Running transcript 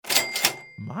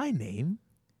My name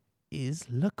is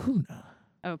Lacuna.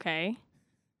 Okay.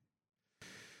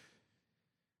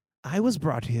 I was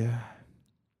brought here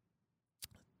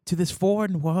to this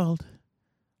foreign world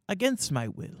against my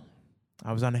will.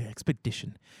 I was on an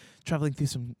expedition, traveling through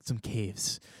some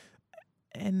caves.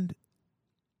 And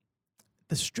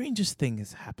the strangest thing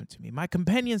has happened to me. My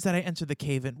companions that I entered the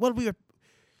cave in, well, we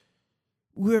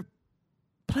were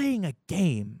playing a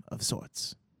game of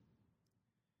sorts.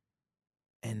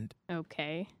 And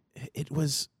Okay. it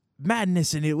was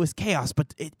madness and it was chaos,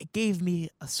 but it gave me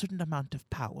a certain amount of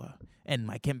power, and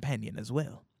my companion as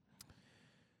well.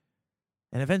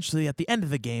 And eventually, at the end of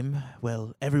the game,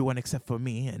 well, everyone except for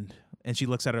me, and she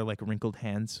looks at her like wrinkled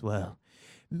hands, well,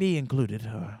 me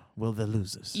included, were the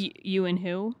losers. You and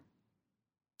who?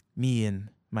 Me and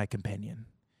my companion.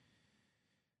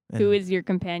 Who is your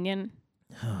companion?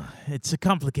 It's a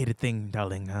complicated thing,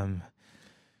 darling.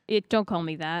 Don't call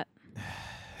me that.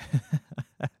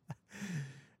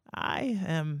 I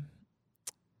am,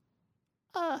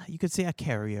 you could say, a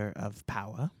carrier of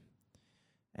power.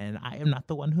 And I am not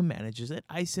the one who manages it.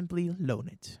 I simply loan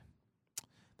it.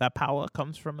 That power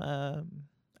comes from a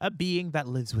being that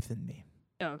lives within me.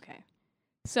 Okay.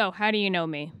 So, how do you know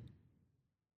me?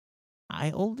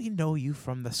 I only know you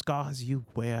from the scars you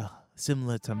wear,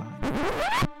 similar to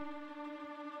mine.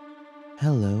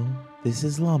 Hello, this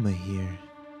is Llama here.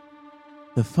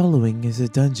 The following is a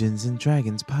Dungeons &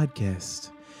 Dragons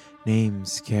podcast.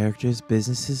 Names, characters,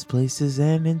 businesses, places,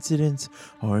 and incidents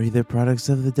are either products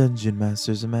of the Dungeon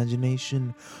Master's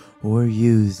imagination or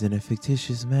used in a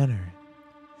fictitious manner.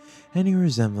 Any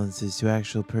resemblances to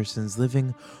actual persons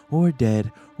living or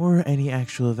dead or any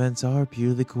actual events are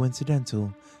purely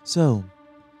coincidental. So,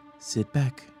 sit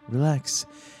back, relax,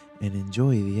 and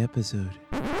enjoy the episode.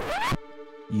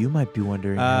 You might be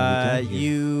wondering how we got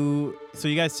here. So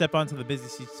you guys step onto the busy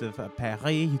streets of Paris.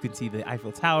 You can see the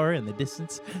Eiffel Tower in the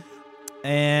distance.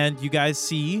 And you guys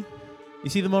see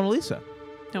the Mona Lisa.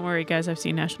 Don't worry, guys. I've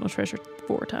seen National Treasure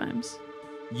 4 times.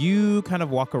 You kind of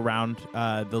walk around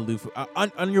the Louvre.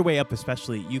 On your way up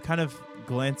especially, you kind of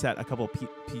glance at a couple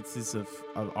pieces of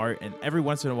art. And every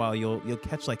once in a while, you'll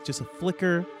catch like just a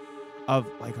flicker of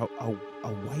like a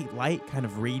white light kind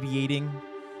of radiating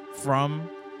from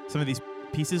some of these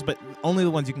pieces, but only the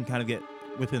ones you can kind of get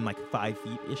within like 5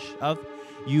 feet-ish of.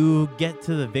 You get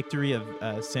to the Victory of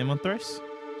Saint-Montrose,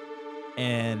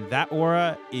 and that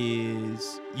aura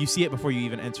is, you see it before you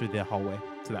even enter the hallway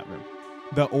to that room.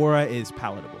 The aura is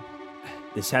palatable.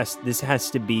 This has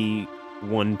to be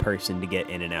one person to get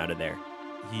in and out of there.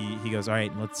 He goes, all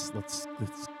right, let's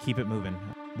keep it moving.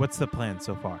 What's the plan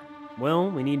so far?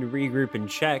 Well, we need to regroup and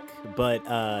check,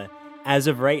 but as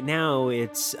of right now,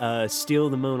 it's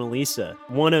steal the Mona Lisa.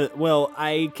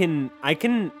 I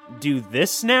can do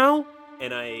this now,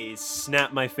 and I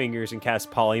snap my fingers and cast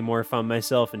polymorph on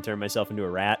myself and turn myself into a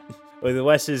rat. With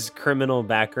Wes's criminal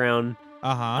background,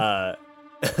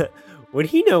 would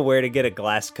he know where to get a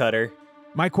glass cutter?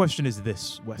 My question is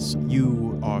this, Wes.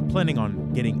 You are planning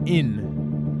on getting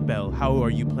in, Belle. How are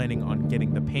you planning on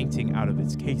getting the painting out of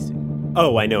its casing?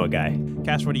 Oh, I know a guy.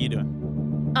 Cash, what are you doing?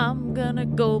 I'm gonna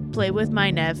go play with my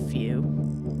nephew.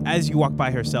 As you walk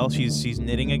by her cell, she's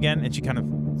knitting again, and she kind of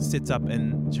sits up,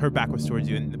 and her back was towards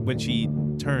you. And when she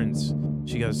turns,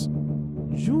 she goes,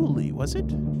 "Julie, was it?"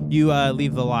 You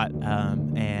leave the lot,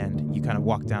 and you kind of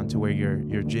walk down to where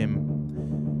your gym,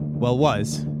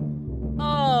 was.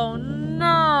 Oh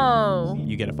no!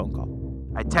 You get a phone call.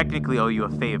 I technically owe you a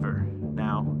favor.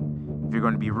 Now, if you're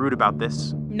going to be rude about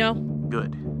this, No.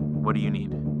 good. What do you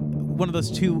need? One of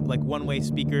those two, like, one-way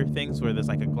speaker things where there's,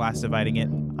 like, a glass dividing it.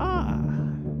 Ah,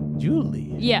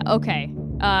 Julie. Yeah, okay.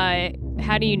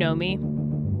 How do you know me?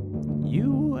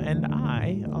 You and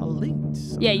I are linked.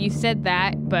 Yeah, you said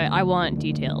that, but I want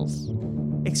details.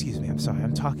 Excuse me, I'm sorry.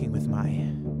 I'm talking with my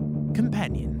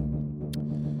companion.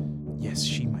 Yes,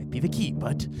 she might be the key,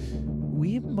 but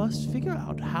we must figure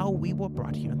out how we were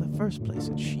brought here in the first place,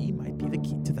 and she might be the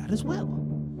key to that as well.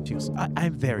 She goes,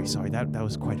 I'm very sorry. That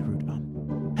was quite rude.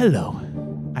 Hello.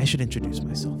 I should introduce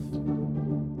myself.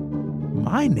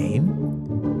 My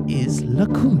name is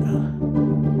Lacuna.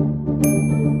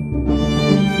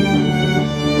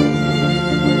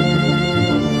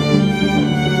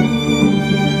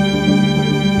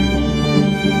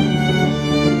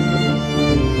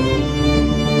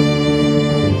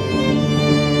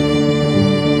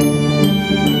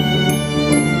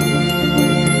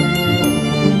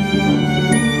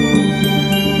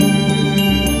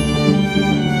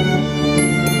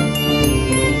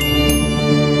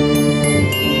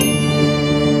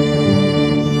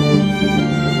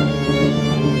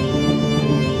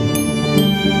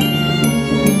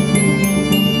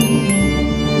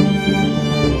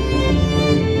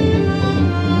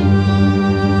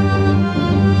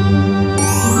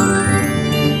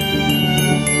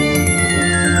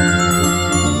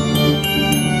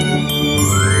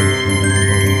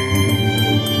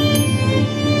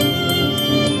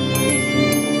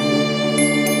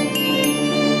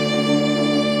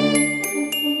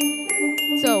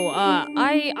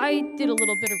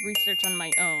 bit of research on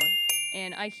my own,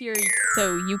 and I hear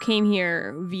so you came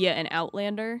here via an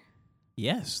Outlander.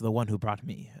 Yes, the one who brought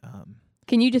me.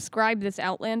 Can you describe this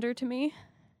Outlander to me?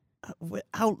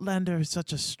 Outlander is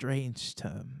such a strange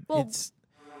term. Well-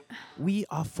 We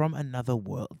are from another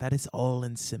world. That is all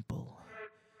and simple.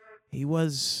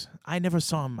 I never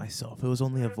saw him myself. It was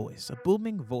only a voice, a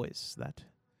booming voice that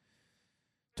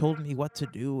told me what to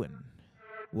do and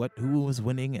who was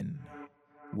winning and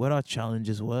what our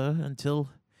challenges were until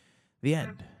the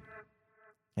end.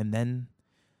 And then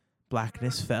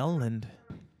blackness fell and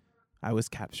I was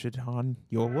captured on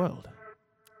your world.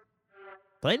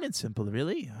 Plain and simple,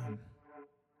 really.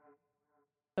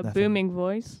 A Nothing. booming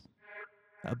voice.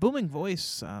 A booming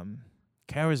voice,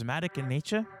 charismatic in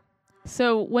nature.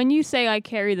 So when you say I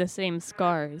carry the same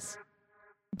scars,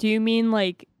 do you mean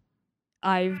like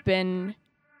I've been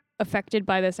affected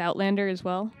by this Outlander as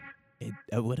well? It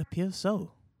would appear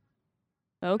so.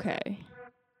 Okay.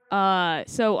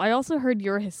 So I also heard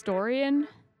you're a historian.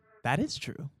 That is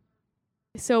true.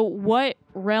 So what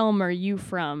realm are you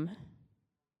from?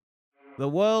 The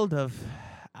world of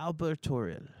Albert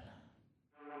Toril.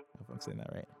 I hope I'm saying that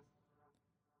right.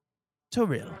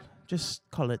 Toril. Just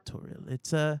call it Toril.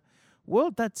 It's a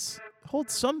world that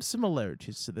holds some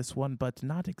similarities to this one, but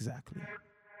not exactly.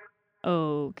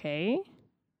 Okay.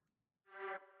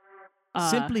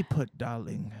 Simply put,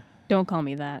 darling, Don't call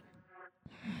me that.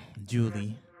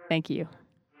 Julie, Thank you.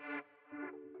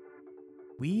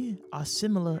 we are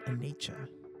similar in nature.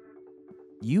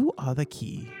 You are the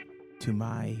key to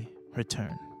my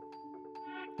return.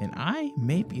 And I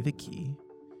may be the key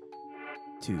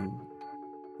to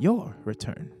your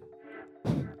return.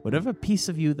 Whatever piece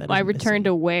of you that My is return missing.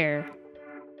 to where?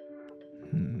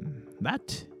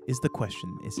 That is the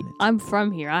question, isn't it? I'm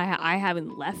from here. I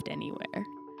haven't left anywhere.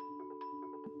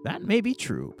 That may be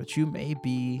true, but you may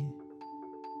be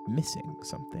missing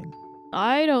something.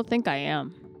 I don't think I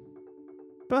am.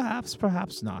 Perhaps,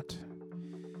 perhaps not.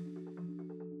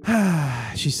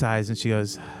 She sighs and she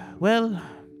goes, well,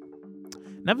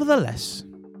 nevertheless,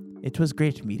 it was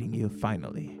great meeting you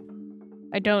finally.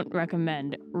 I don't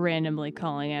recommend randomly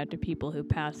calling out to people who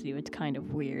pass you. It's kind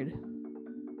of weird.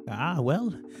 Ah,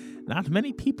 well, not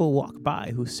many people walk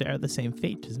by who share the same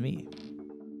fate as me.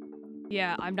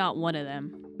 Yeah, I'm not one of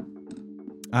them.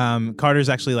 Carter's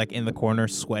actually like in the corner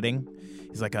sweating.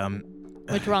 He's like,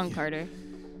 What's wrong, Carter?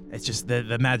 It's just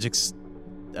the magic's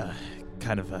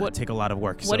kind of What- take a lot of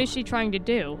work. What so is she trying to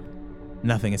do?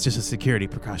 Nothing. It's just a security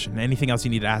precaution. Anything else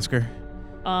you need to ask her?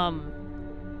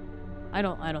 I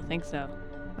don't think so.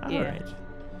 All Yeah. right.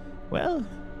 Well,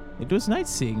 it was nice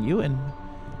seeing you, and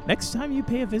next time you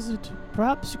pay a visit,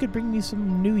 perhaps you could bring me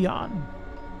some new yarn.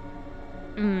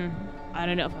 I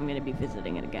don't know if I'm going to be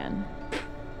visiting it again.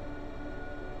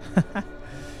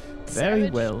 Very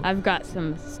Savage. well. I've got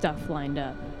some stuff lined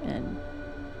up, and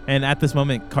And at this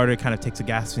moment, Carter kind of takes a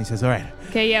gasp and he says, all right,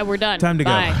 okay, yeah, we're done. time to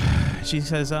Bye. go. She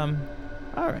says, all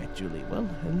right, Julie, well,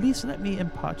 at least let me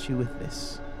impart you with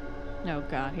this. Oh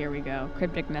God, here we go.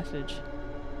 Cryptic message.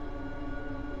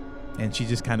 And she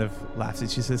just kind of laughs and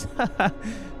she says,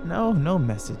 no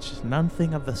message,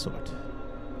 nothing of the sort.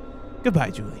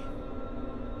 Goodbye, Julie.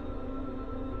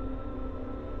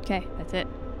 Okay, that's it.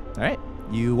 All right,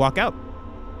 you walk out.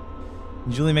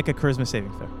 Julie, make a charisma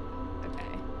saving throw.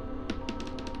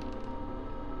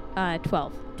 Okay.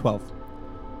 12. 12.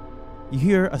 You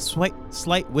hear a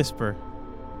slight whisper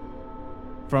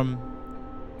from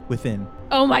within.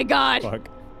 Oh my God. Fuck.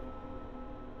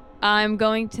 I'm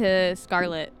going to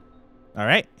Scarlet. All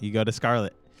right, you go to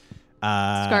Scarlet.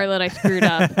 Scarlet, I screwed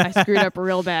up. I screwed up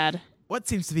real bad. What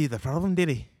seems to be the problem,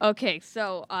 Diddy? Okay,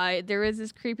 so there was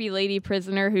this creepy lady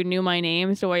prisoner who knew my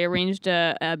name, so I arranged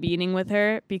a meeting with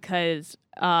her because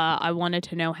I wanted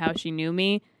to know how she knew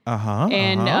me.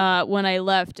 And when I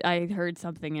left, I heard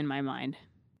something in my mind.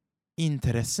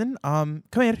 Interesting. Come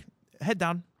here. Head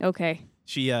down. Okay.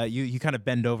 She, you kind of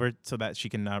bend over so that she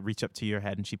can reach up to your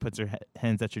head, and she puts her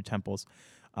hands at your temples.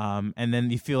 And then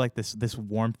you feel like this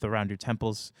warmth around your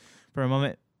temples for a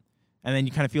moment, and then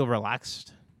you kind of feel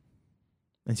relaxed.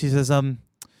 And she says,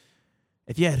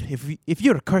 if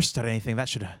you're cursed or anything, that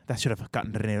should have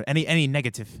gotten rid of any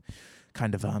negative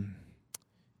kind of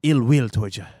ill will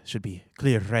towards you should be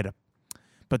cleared right up.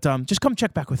 But just come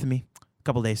check back with me a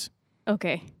couple days.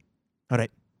 Okay. All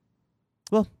right.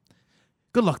 Well,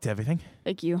 good luck to everything.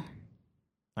 Thank you. All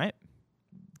right.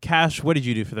 Cash, what did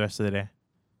you do for the rest of the day?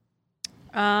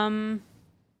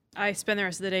 I spend the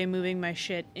rest of the day moving my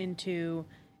shit into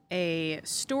a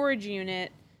storage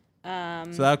unit. So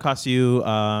that would cost you.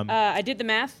 I did the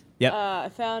math. Yep. I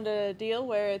found a deal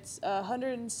where it's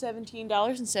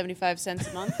 $117.75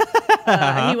 a month.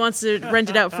 He wants to rent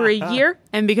it out for a year,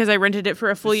 and because I rented it for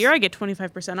a full year, I get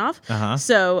 25% off.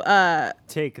 So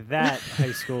take that,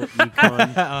 high school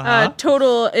econ.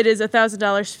 total, it is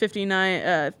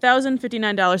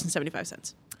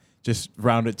 $1,059.75. Just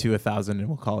round it to 1,000 and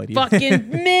we'll call it even. Fucking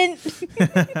mint.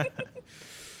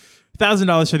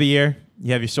 $1,000 for the year.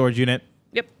 You have your storage unit.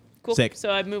 Yep. Cool. Sick. So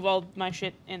I move all my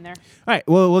shit in there. All right.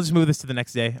 Well, we'll just move this to the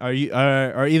next day. Are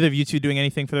either of you two doing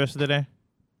anything for the rest of the day?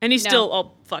 And he's still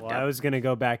all fucked Well, up. I was gonna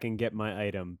go back and get my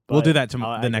item. But We'll do that I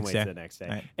the can next wait day. to the next day.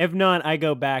 Right. If not, I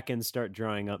go back and start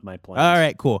drawing up my plans. All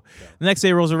right, cool. The next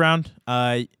day rolls around.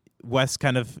 Wes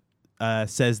kind of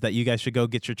says that you guys should go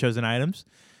get your chosen items.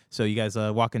 So you guys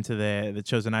walk into the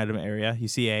chosen item area. You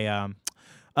see a...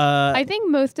 I think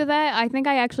most of that, I think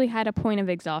I actually had a point of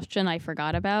exhaustion I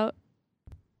forgot about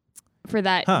for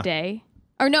that day.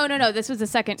 Or no, this was the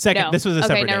second. No. This was a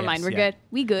separate Okay, never day, mind. yes, We're yeah. good.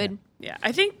 We good. Yeah,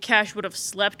 I think Cash would have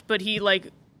slept, but he's at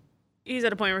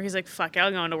a point where he's like, fuck it,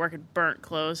 I'll go into work in burnt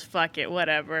clothes. Fuck it,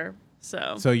 whatever.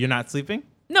 So you're not sleeping?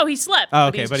 no, he slept. Oh,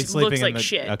 okay, but he he's sleeping. looks like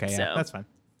shit. Okay, yeah, so. that's fine.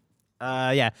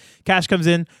 Yeah. Cash comes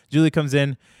in. Julie comes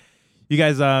in. You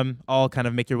guys all kind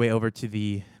of make your way over to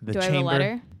the Do chamber. I have a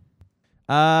letter?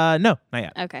 No, not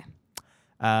yet. Okay.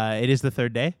 It is the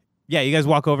third day. Yeah, you guys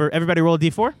walk over. Everybody roll a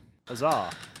d4.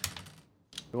 Huzzah!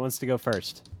 Who wants to go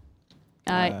first?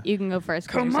 You can go first.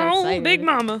 'cause Come you're so on, excited. Big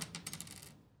Mama.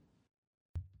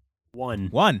 1.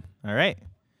 1. All right.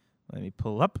 Let me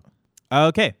pull up.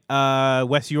 Okay.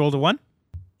 Wes, you rolled a 1?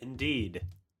 Indeed.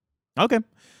 Okay.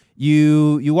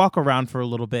 You walk around for a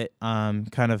little bit,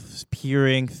 kind of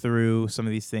peering through some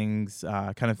of these things,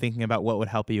 kind of thinking about what would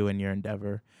help you in your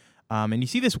endeavor. And you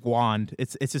see this wand.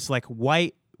 It's this like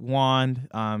white wand,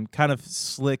 kind of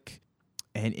slick,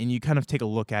 and you kind of take a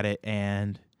look at it,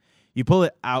 and you pull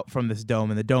it out from this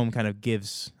dome, and the dome kind of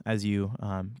gives as you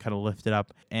kind of lift it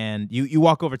up. And you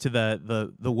walk over to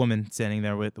the woman standing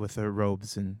there with her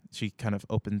robes, and she kind of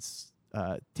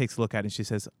takes a look at it, and she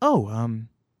says, "Oh,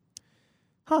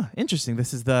 interesting.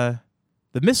 This is the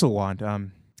missile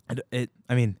wand. It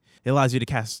allows you to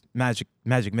cast magic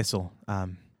missile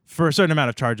for a certain amount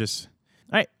of charges."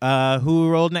 All right, who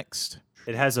rolled next?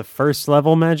 It has a first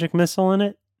level magic missile in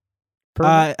it?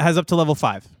 It has up to level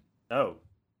 5. Oh.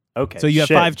 Okay. So you have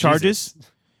 5 charges.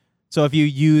 Jesus. So if you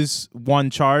use 1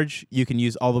 charge, you can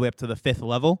use all the way up to the 5th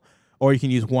level, or you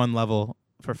can use 1 level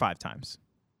for 5 times.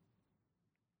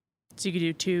 So you could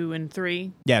do 2 and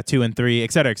 3. Yeah, 2 and 3,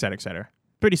 et cetera, et cetera, et cetera.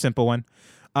 Pretty simple one.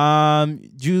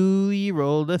 Julie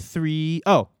rolled a 3.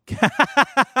 Oh.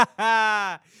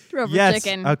 Rubber yes.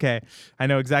 chicken. Okay. I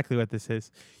know exactly what this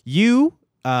is. You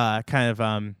kind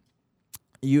of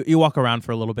you walk around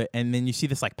for a little bit, and then you see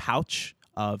this like pouch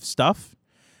of stuff.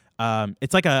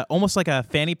 It's like almost like a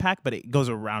fanny pack, but it goes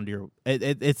around your.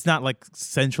 It's not like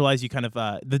centralized. You kind of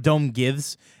the dome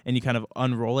gives, and you kind of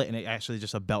unroll it, and it actually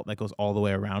just a belt that goes all the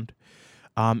way around.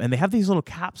 And they have these little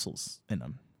capsules in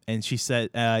them. And she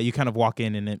said, you kind of walk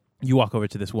in, and you walk over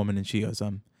to this woman, and she goes,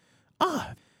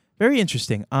 very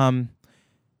interesting.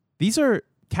 These are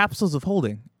capsules of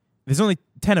holding. There's only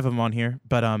 10 of them on here,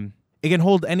 but it can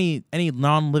hold any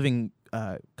non-living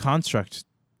construct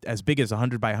as big as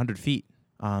 100 by 100 feet.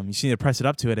 You just need to press it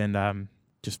up to it, and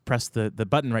just press the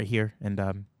button right here, and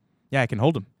I can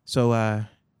hold them. So I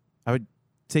would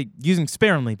say using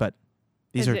sparingly, but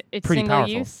these are pretty single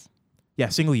powerful. Use? Yeah,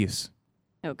 single use.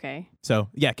 Okay. So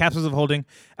yeah, capsules of holding.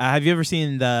 Have you ever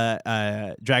seen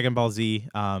the Dragon Ball Z,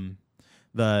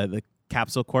 the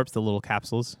capsule corps, the little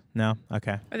capsules? No?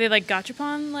 Okay. Are they like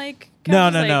gachapon like?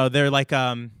 No. They're like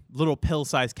little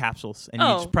pill-sized capsules, and you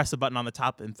just press a button on the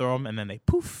top and throw them, and then they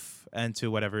poof into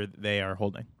whatever they are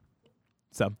holding.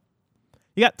 So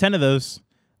you got 10 of those.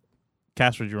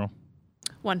 Cash, what'd you roll?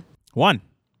 1. 1.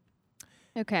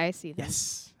 Okay, I see that.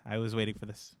 Yes. I was waiting for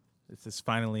this. This is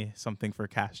finally something for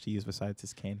Cash to use besides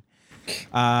his cane.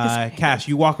 Cash,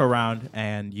 you walk around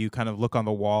and you kind of look on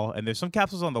the wall, and there's some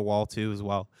capsules on the wall too as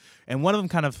well. And one of them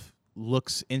kind of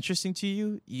looks interesting to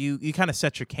you. You kind of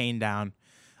set your cane down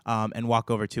and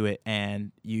walk over to it,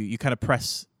 and you kind of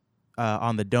press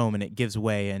on the dome, and it gives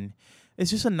way, and it's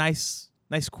just a nice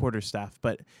quarterstaff.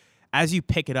 But as you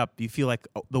pick it up, you feel like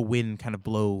the wind kind of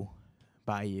blow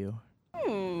by you.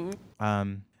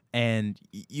 And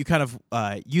you kind of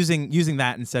using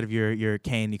that instead of your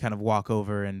cane, you kind of walk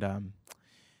over and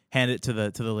hand it to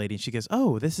the lady, and she goes,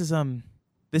 "Oh, this is the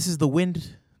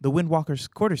Windwalker's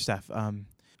quarterstaff.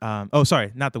 Oh,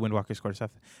 sorry, not the Windwalker's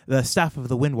quarterstaff. The staff of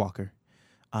the Windwalker.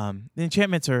 The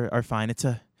enchantments are fine. It's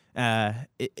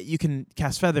you can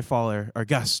cast Featherfall or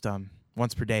Gust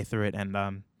once per day through it,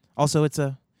 and also it's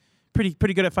a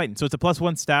pretty good at fighting. So it's a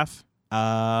 +1 staff,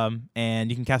 and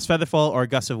you can cast Featherfall or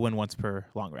Gust of Wind once per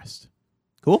long rest.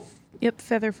 Cool. Yep,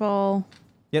 Featherfall.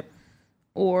 Yep.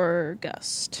 Or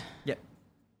Gust. Yep.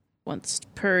 Once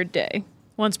per day.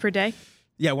 Once per day?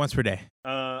 Yeah, once per day.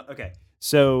 Okay.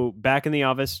 So back in the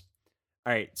office.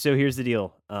 All right. So here's the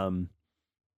deal.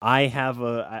 I have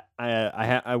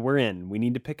we're in. We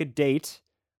need to pick a date.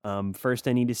 First,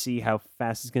 I need to see how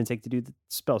fast it's going to take to do the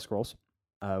spell scrolls.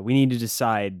 We need to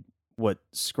decide what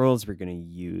scrolls we're going to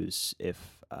use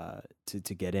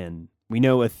to get in. We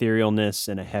know etherealness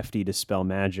and a hefty dispel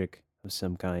magic of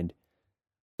some kind,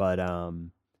 but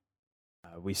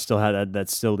we still have that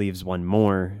still leaves one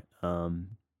more.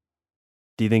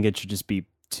 Do you think it should just be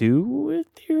 2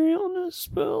 etherealness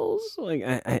spells? Like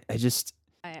I just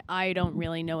I don't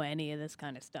really know any of this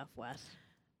kind of stuff, Wes.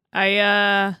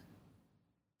 I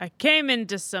came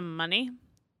into some money.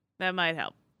 That might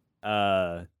help.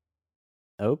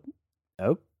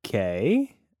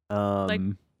 Okay. Like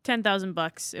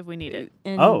 $10,000 if we need it.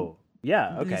 And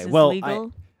yeah. this Okay. is Well,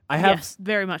 legal? I have Yes,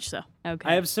 very much so. Okay.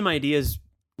 I have some ideas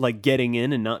like getting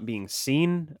in and not being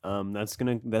seen. That's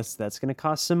gonna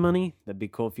cost some money. That'd be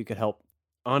cool if you could help.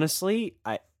 Honestly,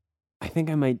 I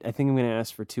think I'm gonna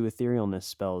ask for 2 etherealness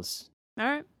spells. All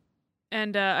right.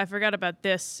 And I forgot about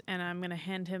this, and I'm going to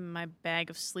hand him my bag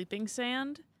of sleeping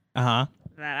sand Uh-huh.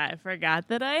 that I forgot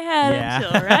that I had Yeah.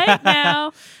 until right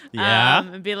now. Yeah.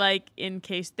 And be like, in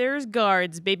case there's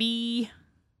guards, baby.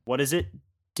 What does it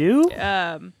do?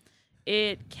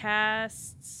 It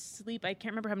casts sleep. I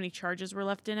can't remember how many charges were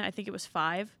left in it. I think it was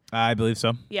 5. I believe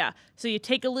so. Yeah. So you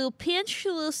take a little pinch,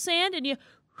 a little sand, and you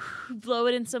blow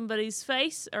it in somebody's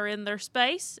face or in their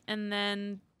space, and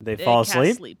then They fall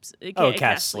asleep? It Oh, it cast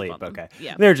casts sleep. on them. Okay.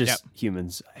 Yeah. They're just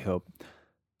humans, I hope.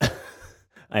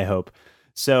 I hope.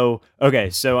 So, okay,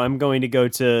 so I'm going to go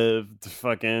to the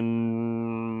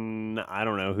fucking, I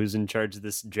don't know, who's in charge of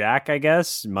this? Jack, I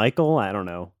guess? Michael? I don't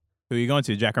know. Who are you going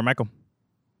to, Jack or Michael?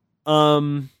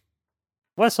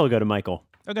 Wes, I'll go to Michael.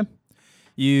 Okay.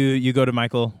 You go to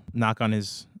Michael, knock on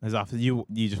his office. You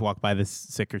just walk by this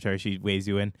secretary. She waves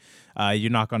you in. You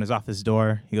knock on his office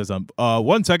door. He goes,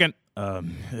 1 second.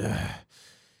 Done.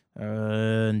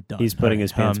 He's putting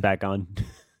his pants back on.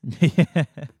 Ew.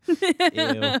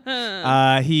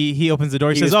 He opens the door.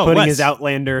 He says, was putting Wes. his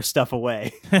Outlander stuff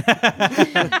away.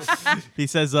 He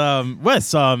says,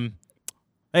 Wes,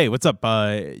 hey, what's up?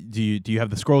 Do you have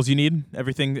the scrolls you need?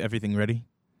 Everything ready?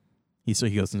 He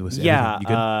goes into his Yeah, you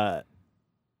good?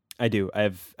 I do. I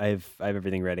have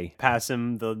everything ready. Pass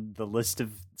him the list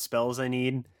of spells I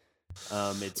need.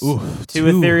 It's Ooh, 2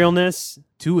 etherealness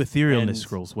 2 etherealness and-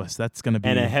 scrolls, Wes. That's gonna be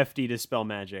and a hefty dispel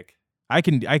magic. I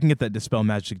can get that dispel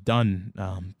magic done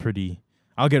pretty.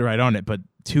 I'll get right on it, but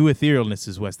 2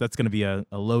 etherealnesses, Wes. That's gonna be a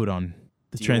load on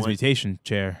the Do you want- transmutation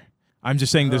chair. I'm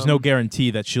just saying there's no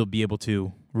guarantee that she'll be able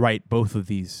to write both of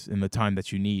these in the time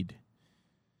that you need.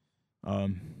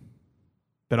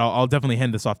 But I'll definitely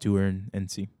hand this off to her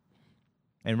and see.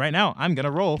 And right now, I'm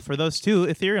gonna roll for those 2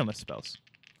 etherealness spells.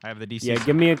 I have the DC. Yeah,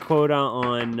 give me a quota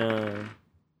on.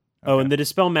 Oh, and the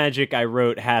dispel magic I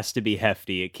wrote has to be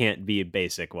hefty. It can't be a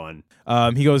basic one.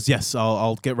 He goes, yes,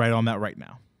 I'll get right on that right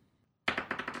now.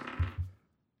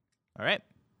 All right.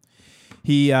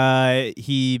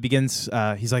 He begins.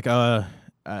 He's like, yeah.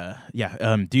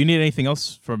 Do you need anything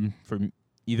else from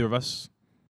either of us?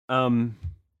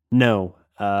 No.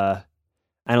 I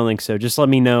don't think so. Just let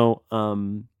me know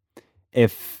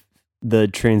if the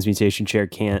transmutation chair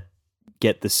can't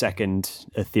get the second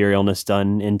etherealness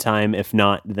done in time. If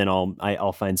not, then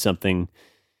I'll find something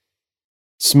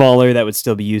smaller that would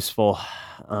still be useful.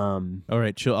 All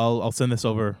right, I'll send this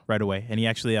over right away. And he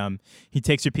actually he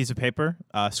takes your piece of paper,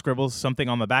 scribbles something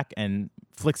on the back, and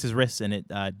flicks his wrist, and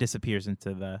it disappears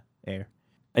into the air.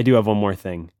 I do have one more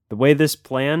thing. The way this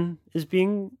plan is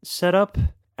being set up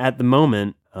at the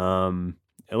moment,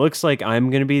 it looks like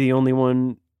I'm going to be the only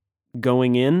one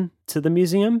going in to the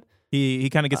museum. He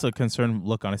kind of gets a concerned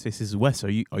look on his face. He says, Wes, are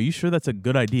you sure that's a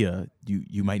good idea?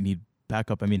 You might need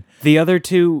backup. I mean, The other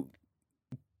 2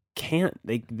 can't.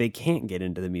 They can't get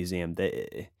into the museum.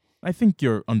 I think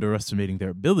you're underestimating their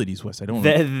abilities, Wes. I don't.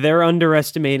 They're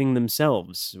underestimating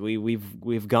themselves.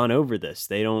 We've gone over this.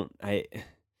 They don't.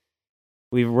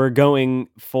 We're going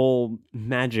full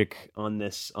magic on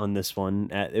this one.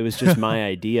 It was just my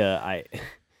idea.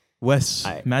 Wes,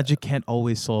 magic can't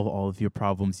always solve all of your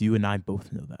problems. You and I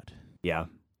both know that. Yeah.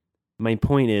 My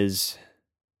point is,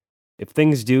 if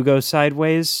things do go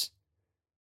sideways,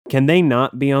 can they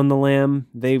not be on the lam?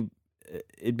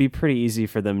 It'd be pretty easy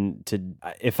for them to.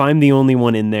 If I'm the only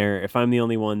one in there, if I'm the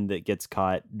only one that gets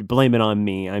caught, blame it on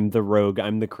me. I'm the rogue.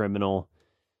 I'm the criminal.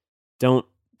 Don't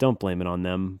don't blame it on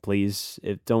them, please.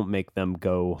 Don't make them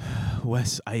go.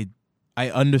 Wes, I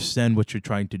understand what you're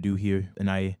trying to do here,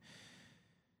 and I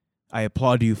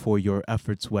applaud you for your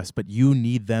efforts, Wes, but you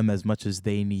need them as much as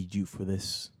they need you for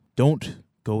this. Don't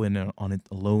go in on it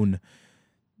alone.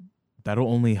 That'll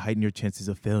only heighten your chances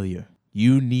of failure.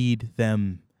 You need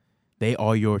them. They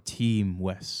are your team,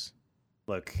 Wes.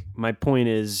 Look, my point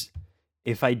is,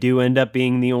 if I do end up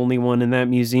being the only one in that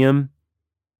museum,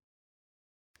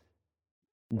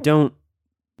 don't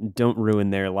ruin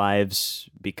their lives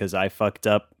because I fucked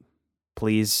up.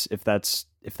 Please, if that's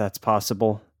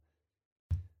possible.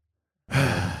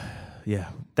 Yeah.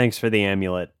 Thanks for the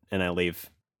amulet, and I leave.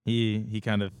 He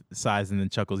kind of sighs and then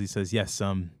chuckles. He says, "Yes,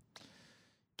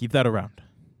 keep that around.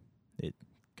 It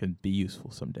could be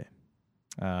useful someday."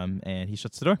 And he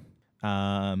shuts the door.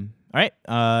 All right.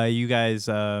 You guys,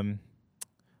 what are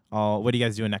you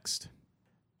guys doing next?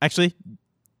 Actually,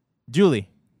 Julie,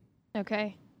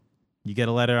 Okay. you get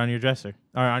a letter on your dresser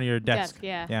or on your desk.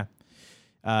 Yeah.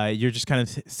 Yeah. You're just kind of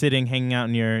sitting, hanging out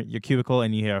in your cubicle,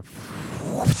 and you hear,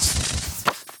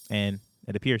 and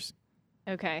it appears.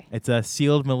 Okay. It's a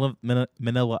sealed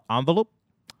manila envelope.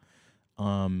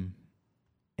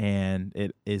 And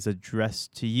it is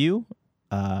addressed to you.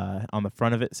 On the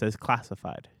front of it says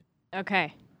classified.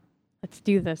 Okay. Let's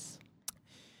do this.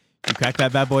 You crack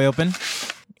that bad boy open,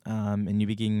 and you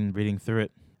begin reading through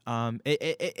it.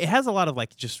 It has a lot of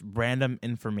like just random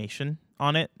information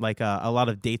on it, like a lot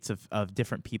of dates of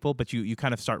different people, but you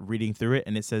kind of start reading through it,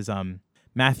 and it says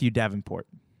Matthew Davenport,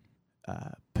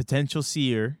 potential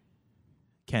seer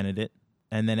candidate,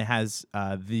 and then it has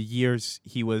the years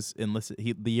he was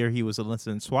enlisted, the year he was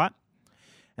enlisted in SWAT,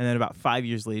 and then about 5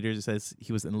 years later it says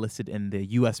he was enlisted in the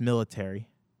U.S. military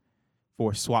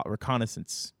for SWAT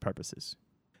reconnaissance purposes.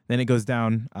 Then it goes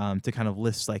down to kind of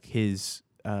list like his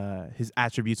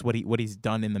attributes, what he's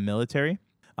done in the military,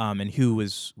 and who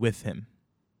was with him.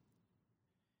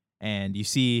 And you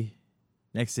see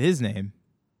next to his name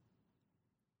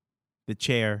the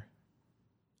chair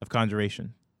of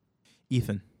conjuration,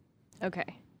 Ethan.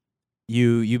 Okay.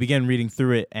 You begin reading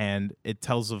through it, and it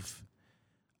tells of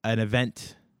an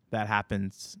event that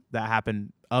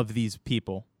happened of these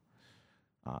people,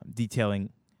 detailing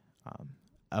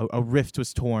a rift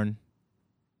was torn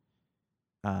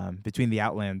between the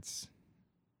Outlands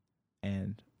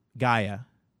and Gaia,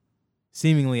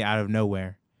 seemingly out of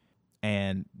nowhere,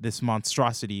 and this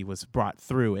monstrosity was brought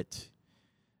through it.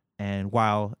 And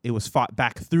while it was fought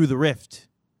back through the rift,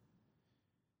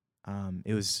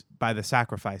 it was by the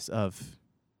sacrifice of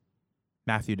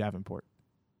Matthew Davenport.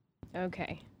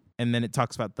 Okay. And then it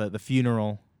talks about the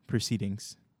funeral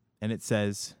proceedings, and it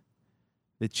says,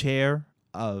 the chair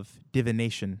of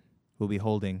divination will be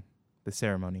holding the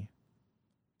ceremony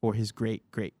for his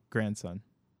great-great-grandson,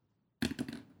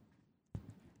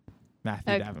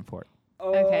 Matthew Davenport.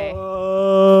 Okay.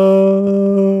 Oh.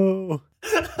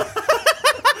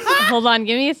 Hold on,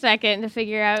 give me a second to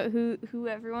figure out who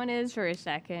everyone is for a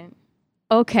second.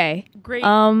 Okay. Great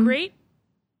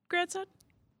grandson?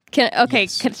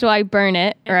 So I burn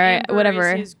it And or Amber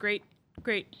whatever. Is his great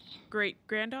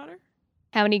granddaughter?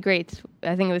 How many greats?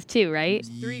 I think it was 2, right?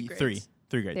 Three grades.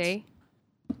 Three grades. 3.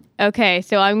 Okay,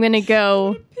 so I'm gonna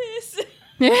go. Piss.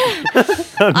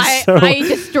 I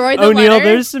destroyed the O'Neill, letter.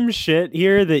 there's some shit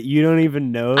here that you don't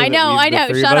even know. I know. The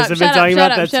three Shut of us up, have been shut talking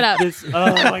up, about. shut up.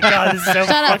 Oh my god, this is so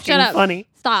fucking funny.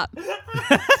 Stop.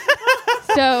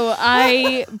 So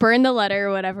I burn the letter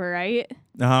or whatever, right?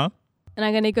 Uh-huh. And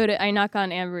I knock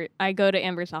on Amber. I go to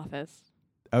Amber's office.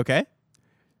 Okay.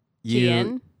 She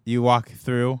in? You walk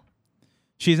through.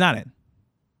 She's not in.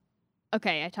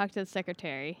 Okay, I talk to the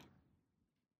secretary.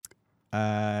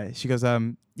 She goes,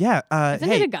 yeah, Isn't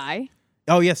hey. it a guy?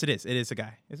 Oh, yes, it is. It is a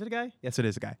guy. Is it a guy? Yes, it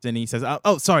is a guy. And he says,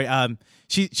 oh, sorry.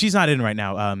 She's not in right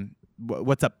now.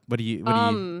 What's up? What do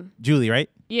you, Julie, right?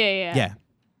 Yeah.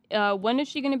 When is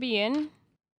she gonna be in?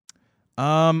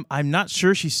 I'm not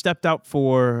sure. She stepped out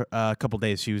for a couple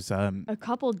days. She was, A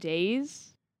couple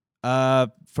days.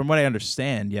 from what I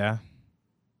understand, yeah.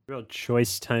 Real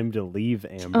choice time to leave,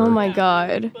 Amber. Oh my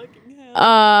god.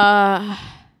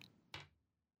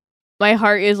 My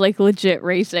heart is like legit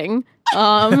racing.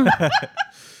 Well,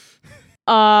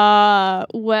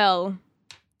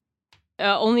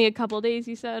 only a couple days,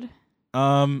 you said?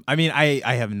 I mean,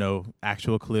 I have no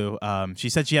actual clue. She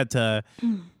said she had to.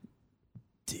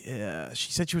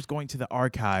 She said she was going to the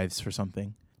archives for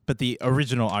something, but the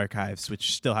original archives,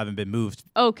 which still haven't been moved.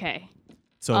 Okay.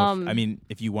 So,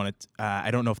 if you want to,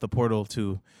 I don't know if the portal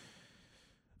to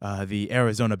the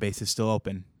Arizona base is still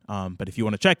open. But if you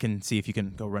want to check and see if you can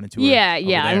go run into her.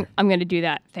 Yeah. I'm gonna do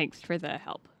that. Thanks for the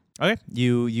help. Okay.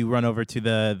 You run over to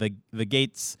the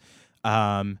gates.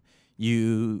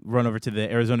 You run over to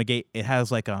the Arizona gate. It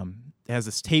has like it has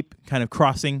this tape kind of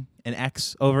crossing an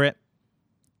X over it.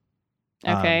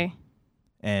 Okay.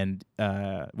 And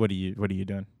what are you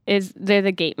doing? Is there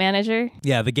the gate manager?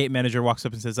 Yeah, the gate manager walks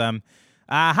up and says,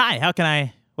 hi,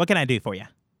 what can I do for you?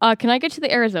 Can I get to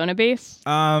the Arizona base?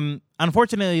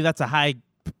 Unfortunately, that's a high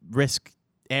risk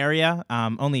area.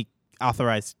 Only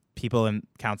authorized people and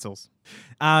councils.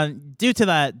 Due to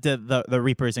the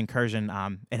Reaper's incursion,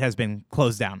 it has been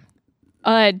closed down.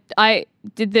 I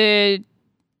did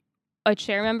a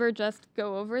chair member just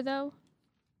go over though?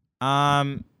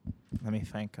 Let me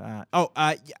think.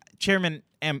 Chairman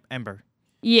Ember.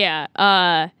 Yeah.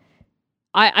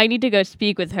 I need to go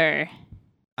speak with her.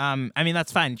 I mean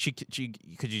that's fine. Could you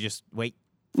just wait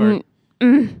for?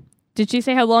 Did she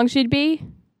say how long she'd be?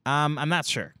 I'm not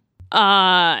sure.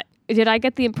 Did I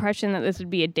get the impression that this would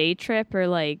be a day trip or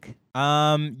like?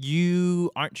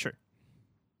 You aren't sure.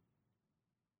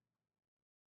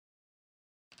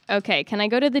 Okay, can I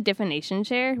go to the divination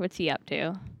chair? What's he up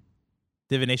to?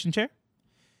 Divination chair?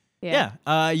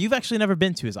 Yeah. You've actually never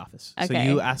been to his office. Okay. So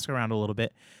you ask around a little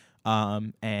bit,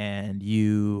 and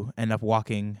you end up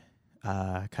walking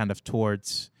kind of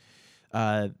towards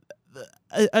a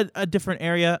different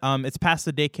area. It's past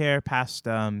the daycare, past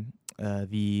the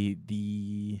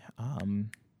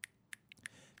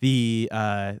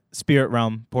spirit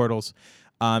realm portals.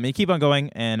 And you keep on going,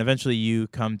 and eventually you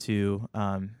come to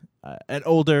an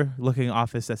older looking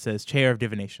office that says Chair of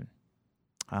Divination.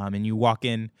 And you walk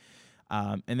in,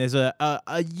 and there's a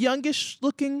youngish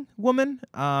looking woman,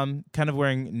 kind of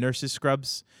wearing nurse's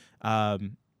scrubs.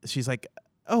 She's like,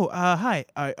 "Oh, hi.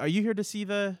 Are you here to see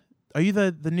are you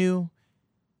the new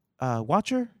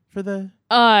watcher for the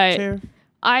chair?"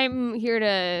 I'm here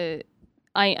to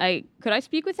could I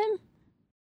speak with him?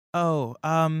 Oh,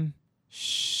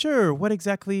 sure. What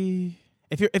exactly?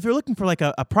 If you're looking for like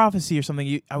a prophecy or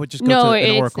something, I would just go to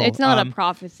an oracle. It's not a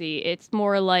prophecy. It's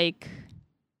more like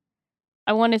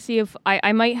I want to see if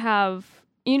I might have,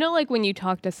 like when you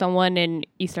talk to someone and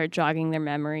you start jogging their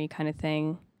memory kind of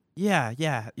thing. Yeah.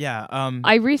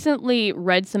 I recently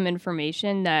read some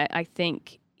information that I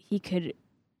think he could,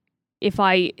 if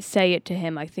I say it to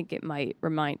him, I think it might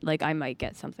I might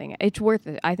get something. It's worth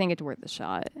it. I think it's worth a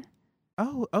shot.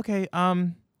 Oh, okay.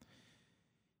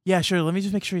 Yeah, sure. Let me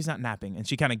just make sure he's not napping. And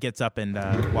she kind of gets up and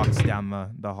walks down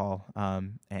the hall.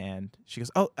 And she goes,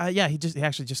 "Oh, yeah, he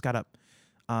actually just got up.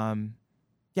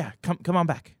 Yeah, come on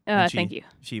back." Thank you.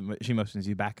 She motions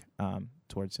you back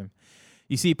towards him.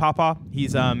 You see Pawpaw.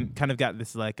 He's kind of got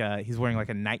this like he's wearing like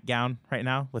a nightgown right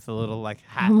now with a little like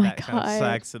hat that kind of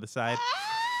sags to the side.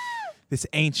 This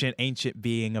ancient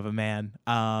being of a man.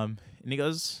 And he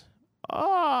goes,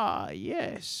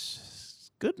 yes.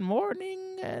 Good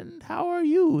morning, and how are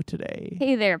you today?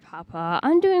 Hey there, Papa.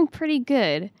 I'm doing pretty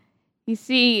good. You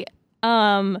see,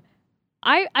 I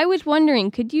was wondering,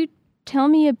 could you tell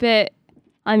me a bit?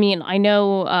 I mean, I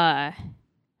know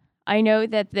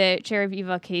that the Chair of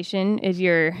Evocation is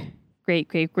your great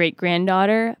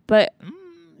granddaughter, but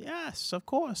yes, of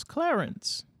course,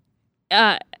 Clarence.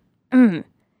 Could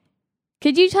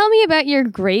you tell me about your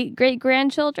great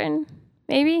grandchildren,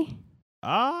 maybe?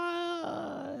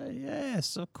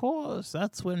 Yes, of course.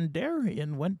 That's when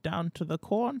Darian went down to the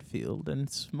cornfield and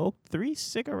smoked 3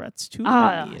 cigarettes too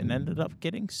many and ended up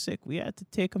getting sick. We had to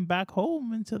take him back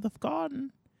home into the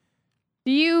garden.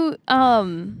 Do you know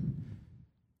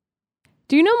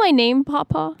my name,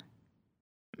 Papa?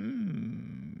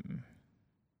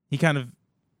 He kind of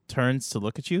turns to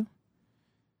look at you.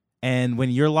 And when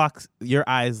your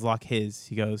eyes lock his,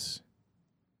 he goes,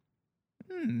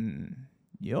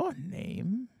 your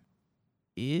name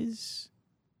is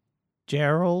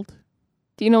Gerald.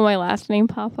 Do you know my last name,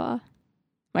 Papa?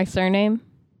 My surname?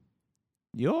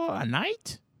 You're a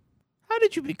knight? How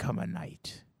did you become a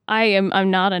knight? I'm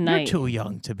not a knight. You're too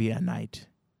young to be a knight.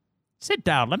 Sit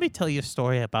down. Let me tell you a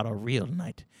story about a real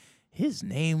knight. His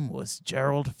name was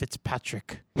Gerald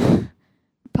Fitzpatrick.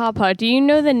 Papa, do you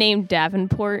know the name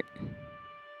Davenport?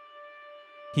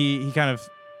 He kind of,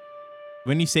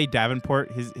 when you say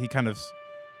Davenport, he kind of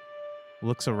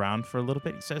looks around for a little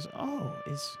bit. He says, "Oh,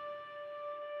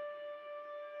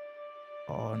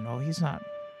 no, he's not.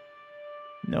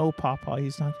 No, Papa,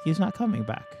 he's not coming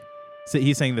back." So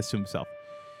he's saying this to himself.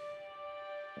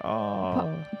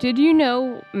 Oh. Did you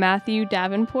know Matthew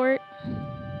Davenport?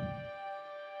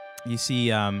 You see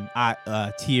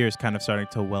tears kind of starting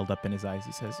to weld up in his eyes.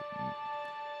 He says,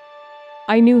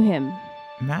 I knew him.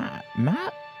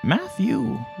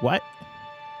 Matthew, what?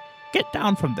 Get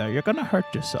down from there. You're going to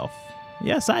hurt yourself.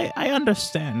 Yes, I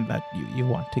understand that you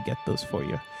want to get those for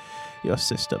your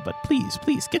sister, but please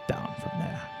get down from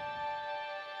there.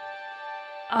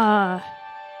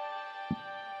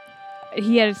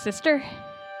 He had a sister?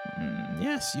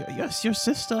 Yes, your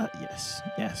sister.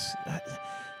 Yes.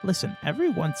 Listen, every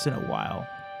once in a while,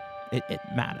 it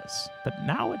matters, but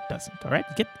now it doesn't. All right,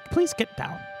 please get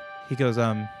down. He goes,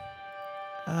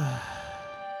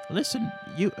 listen,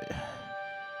 you.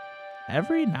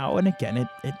 Every now and again,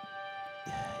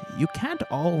 you can't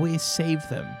always save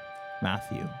them,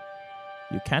 Matthew.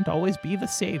 You can't always be the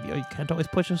savior. You can't always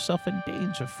put yourself in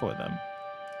danger for them.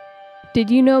 Did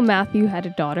you know Matthew had a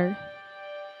daughter?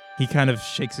 He kind of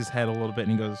shakes his head a little bit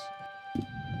and he goes,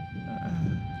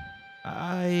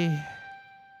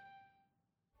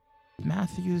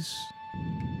 Matthew,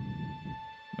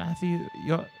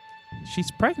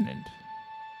 she's pregnant.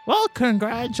 Well,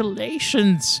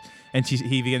 congratulations. And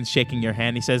he begins shaking your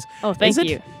hand. He says, "Oh, thank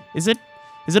you. Is it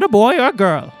a boy or a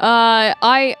girl?"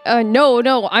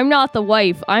 No, I'm not the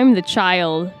wife. I'm the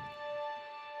child.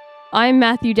 I'm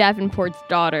Matthew Davenport's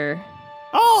daughter.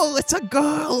 Oh, it's a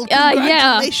girl.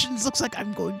 Congratulations. Yeah. Looks like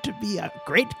I'm going to be a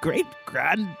great.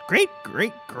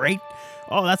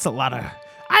 Oh, that's a lot of...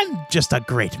 I'm just a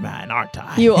great man, aren't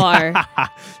I? You are.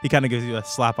 He kind of gives you a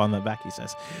slap on the back. He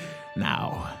says,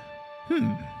 now,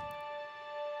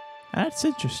 that's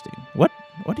interesting. What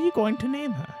are you going to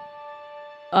name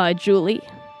her? Julie.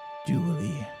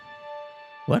 Julie.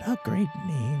 What a great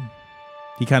name.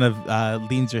 He kind of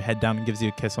leans your head down and gives you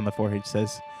a kiss on the forehead. He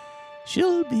says,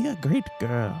 she'll be a great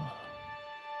girl.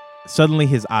 Suddenly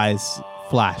his eyes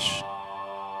flash.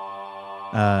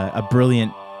 A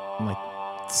brilliant, like,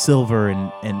 silver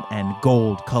and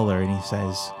gold color. And he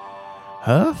says,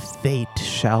 her fate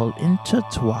shall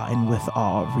intertwine with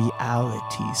our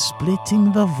reality,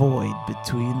 splitting the void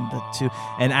between the two.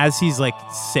 And as he's like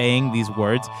saying these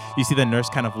words, you see the nurse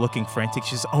kind of looking frantic.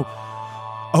 She's, oh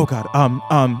God,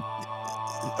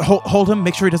 hold him,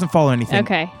 make sure he doesn't fall or anything.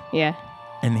 Okay, yeah.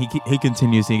 And he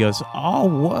continues. He goes, our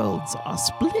worlds are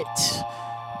split,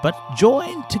 but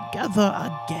joined together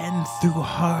again through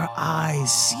her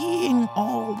eyes, seeing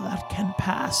all that can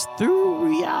pass through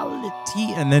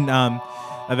reality. And then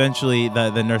eventually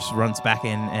the nurse runs back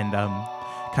in and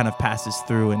kind of passes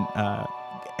through and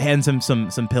hands him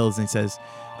some pills. And he says,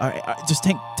 all right, just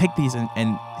take these. And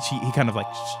he kind of like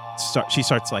she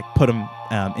starts to like put them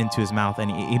into his mouth,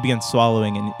 and he begins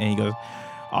swallowing, and he goes,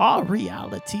 our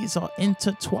realities are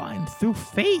intertwined through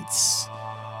fates.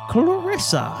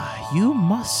 Clarissa, you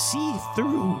must see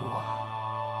through.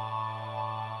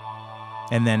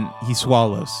 And then he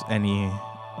swallows, and he...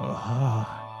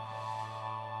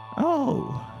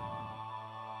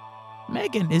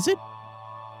 Megan, is it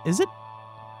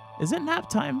nap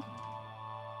time?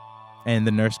 And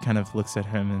the nurse kind of looks at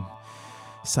him and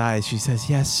sighs. She says,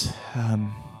 yes,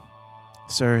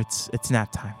 sir, it's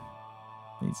nap time.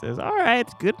 And he says, all right,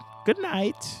 good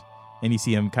night. And you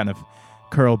see him kind of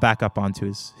curl back up onto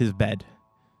his bed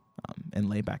and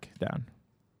lay back down.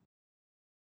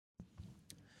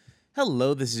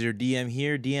 Hello, this is your DM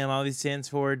here. DM obviously stands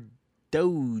for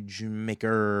Doge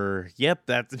Maker. Yep,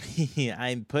 that's me.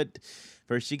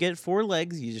 First you get 4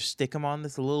 legs, you just stick them on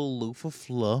this little loaf of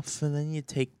fluff, and then you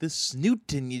take the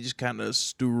snoot and you just kind of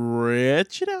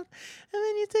stretch it out, and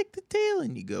then you take the tail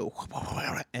and you go,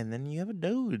 and then you have a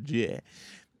Doge, yeah.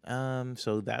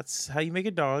 So that's how you make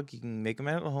a dog. You can make them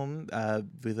at home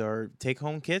with our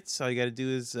take-home kits. All you got to do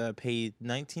is pay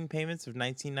 19 payments of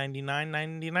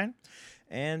 $19.99.99,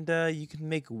 and you can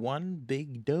make one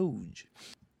big Doge.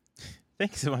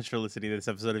 Thanks so much for listening to this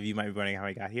episode of You Might Be Wondering How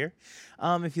I Got Here.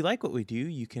 If you like what we do,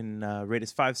 you can rate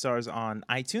us 5 stars on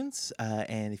iTunes.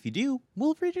 And if you do,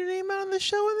 we'll read your name out on the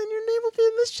show, and then your name will be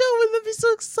in the show. Wouldn't that be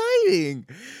so exciting?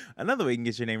 Another way you can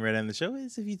get your name read on the show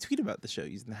is if you tweet about the show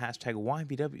using the hashtag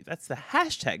YMBW. That's the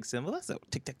hashtag symbol. That's a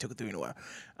tic-tac-toe-3-1.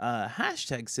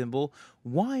 Hashtag symbol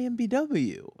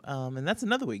YMBW. And that's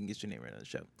another way you can get your name read on the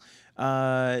show.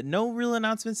 No real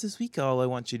announcements this week. All I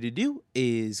want you to do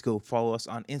is go follow us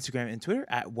on Instagram and Twitter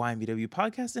at YMBW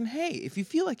Podcast. And hey, if you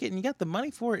feel like it and you got the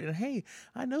money for it, and hey,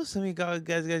 I know some of you guys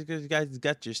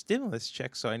got your stimulus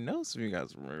check, so I know some of you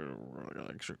guys got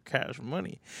extra cash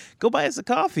money. Go buy us a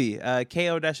coffee.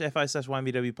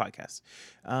 ko-fi/YMBW Podcast.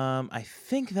 I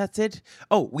think that's it.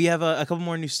 Oh, we have a couple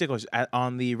more new stickers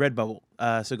on the Redbubble.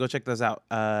 So go check those out.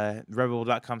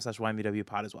 Redbubble.com/YMBW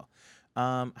Pod as well.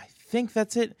 I think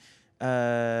that's it.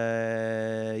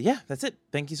 Yeah, that's it.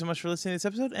 Thank you so much for listening to this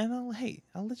episode, and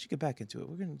I'll let you get back into it.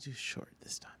 We're gonna do short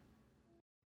this time.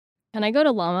 Can I go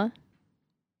to Llama?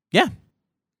 Yeah.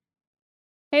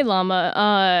 Hey,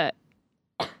 Llama.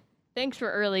 Thanks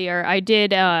for earlier. I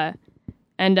did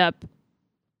end up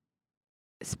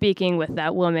speaking with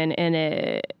that woman in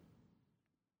it,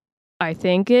 I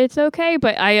think it's okay,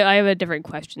 but I have a different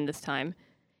question this time.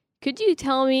 Could you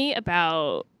tell me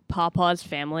about Pawpaw's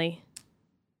family?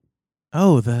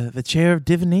 Oh, the chair of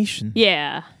divination.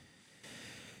 Yeah.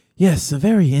 Yes, a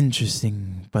very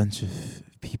interesting bunch of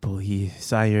people. He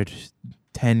sired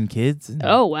 10 kids.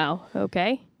 Oh, wow.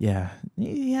 Okay. Yeah,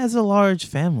 he has a large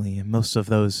family, and most of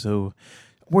those who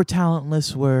were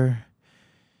talentless were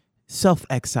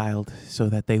self-exiled so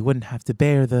that they wouldn't have to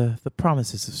bear the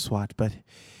promises of SWAT. But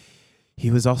he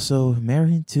was also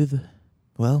married to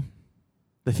the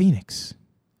Phoenix.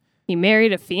 He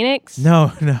married a phoenix?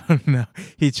 No.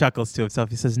 He chuckles to himself.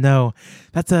 He says, "No,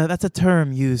 that's a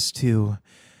term used to.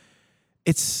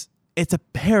 It's a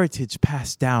heritage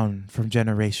passed down from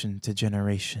generation to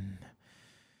generation.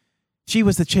 She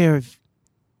was the chair of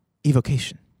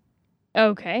evocation.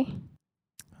 Okay.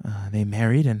 They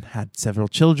married and had several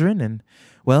children, and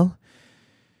well,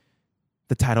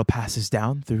 the title passes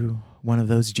down through one of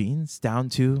those genes down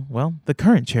to the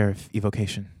current chair of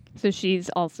evocation. So she's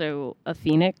also a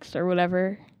phoenix or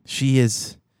whatever? She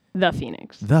is the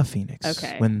phoenix. The phoenix.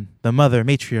 Okay. When the mother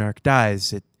matriarch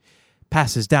dies, it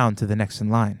passes down to the next in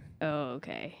line. Oh,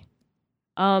 okay.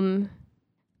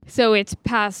 So it's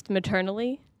passed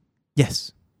maternally?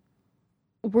 Yes.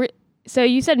 So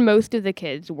you said most of the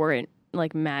kids weren't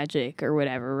like magic or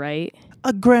whatever, right?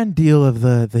 A grand deal of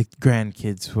the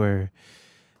grandkids were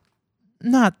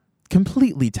not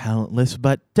completely talentless,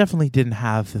 but definitely didn't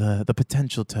have the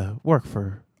potential to work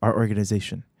for our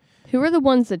organization. Who were the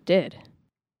ones that did?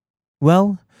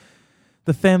 Well,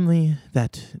 the family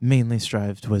that mainly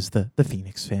strived was the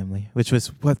Phoenix family, which was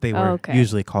what they were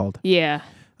usually called. Yeah.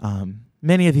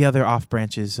 Many of the other off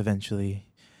branches eventually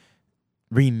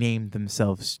renamed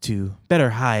themselves to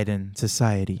better hide in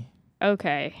society.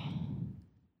 Okay.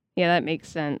 Yeah, that makes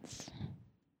sense.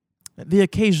 The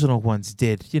occasional ones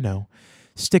did,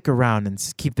 stick around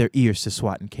and keep their ears to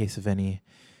SWAT in case of any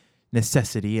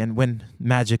necessity. And when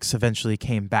magics eventually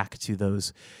came back to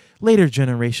those later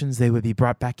generations, they would be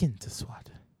brought back into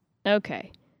SWAT.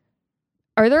 Okay.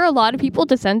 Are there a lot of people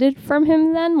descended from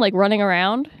him then, like running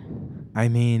around? I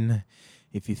mean,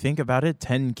 if you think about it,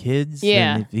 10 kids.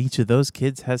 Yeah. And if each of those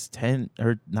kids has 10,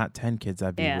 or not 10 kids,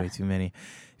 that'd be way too many.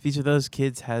 If each of those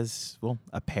kids has,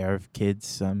 a pair of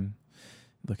kids,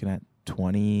 looking at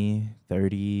 20,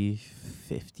 30,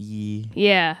 50.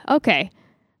 Yeah, okay.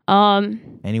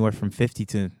 Anywhere from 50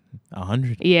 to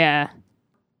 100. Yeah.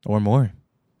 Or more.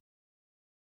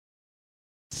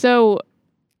 So,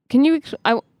 can you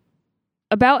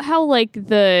about how like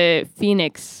the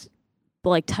Phoenix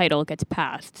title gets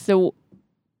passed? So,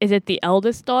 is it the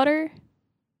eldest daughter?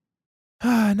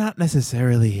 Not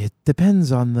necessarily. It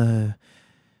depends on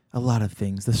a lot of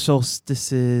things. The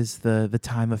solstices, the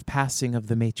time of passing of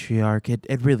the matriarch.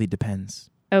 It really depends.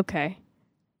 Okay.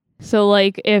 So,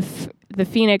 if the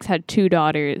Phoenix had 2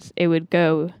 daughters, it would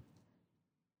go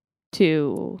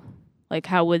to,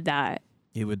 how would that?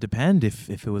 It would depend. If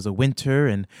it was a winter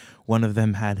and one of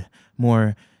them had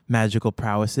more magical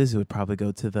prowesses, it would probably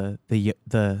go to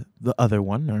the other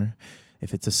one. Or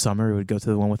if it's a summer, it would go to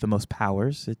the one with the most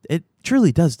powers. It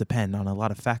truly does depend on a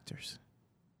lot of factors.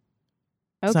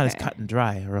 It's not as cut and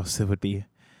dry, or else it would be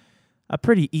a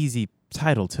pretty easy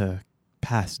title to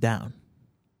pass down.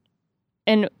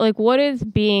 And, what is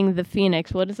being the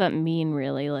Phoenix? What does that mean,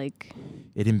 really?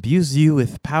 It imbues you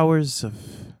with powers of,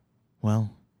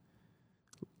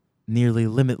 nearly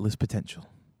limitless potential.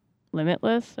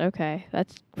 Limitless? Okay.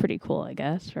 That's pretty cool, I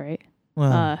guess, right?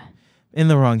 Well, in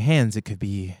the wrong hands, it could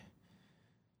be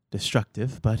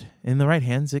destructive, but in the right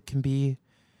hands, it can be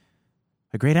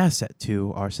a great asset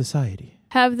to our society.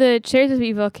 Have the chairs of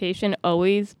evocation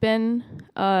always been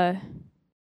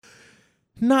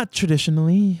Not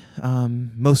traditionally.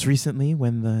 Most recently,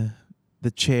 when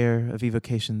the chair of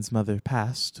evocation's mother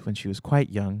passed when she was quite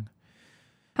young.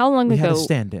 How long we ago? Had a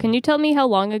stand-in. Can you tell me how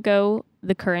long ago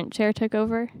the current chair took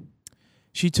over?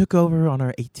 She took over on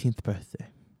her 18th birthday.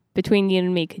 Between you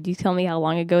and me, could you tell me how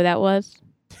long ago that was?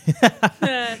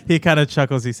 He kind of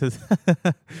chuckles. He says,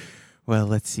 well,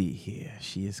 let's see here.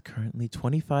 She is currently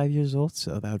 25 years old,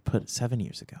 so that would put 7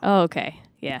 years ago. Oh, okay.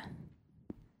 Yeah.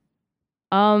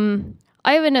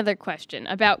 I have another question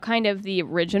about kind of the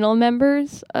original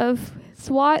members of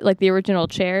SWAT, the original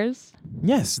chairs.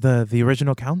 Yes, the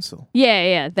original council.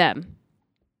 Yeah, them.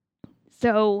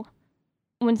 So,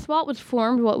 when SWAT was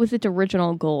formed, what was its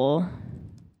original goal?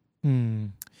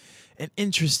 An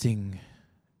interesting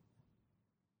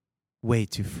way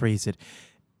to phrase it.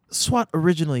 SWAT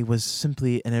originally was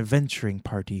simply an adventuring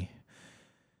party.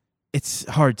 It's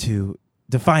hard to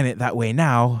define it that way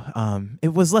now.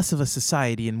 It was less of a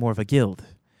society and more of a guild.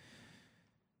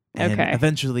 And Okay.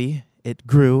 eventually it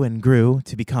grew and grew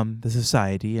to become the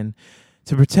society and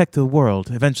to protect the world.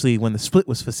 Eventually, when the split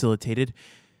was facilitated,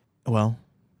 well,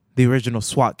 the original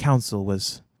SWAT Council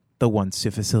was the ones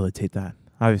to facilitate that.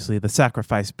 Obviously, the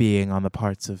sacrifice being on the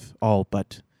parts of all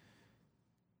but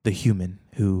the human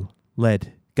who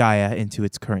led Gaia into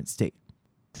its current state.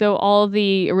 So all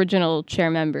the original chair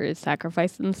members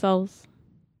sacrificed themselves?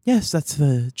 Yes, that's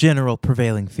the general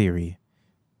prevailing theory.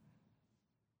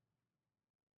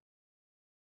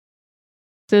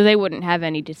 So they wouldn't have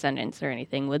any descendants or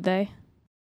anything, would they?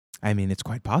 I mean, it's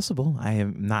quite possible. I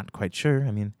am not quite sure.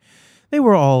 I mean, they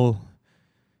were all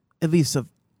at least of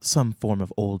some form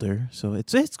of older, so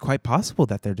it's quite possible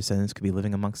that their descendants could be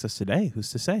living amongst us today. Who's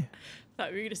to say?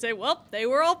 Thought you were gonna say, well, they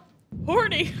were all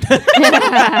horny.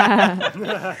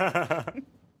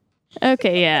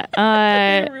 Okay,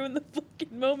 yeah. Ruin the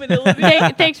fucking moment,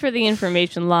 Olivia. Thanks for the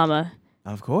information, Llama.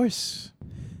 Of course.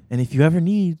 And if you ever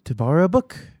need to borrow a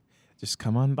book, just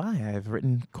come on by. I've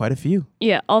written quite a few.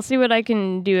 Yeah, I'll see what I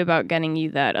can do about getting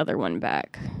you that other one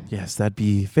back. Yes, that'd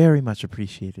be very much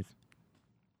appreciated.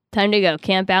 Time to go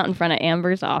camp out in front of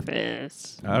Amber's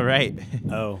office. All right.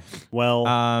 Oh, well.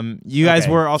 You guys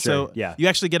okay, were also sure, yeah. You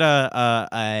actually get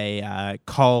a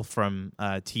call from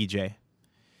TJ.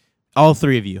 All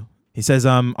three of you. He says,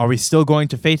 "Are we still going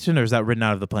to Phaeton, or is that written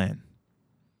out of the plan?"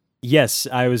 Yes,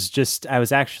 I was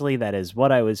actually, that is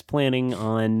what I was planning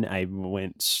on. I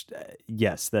went,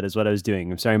 yes, that is what I was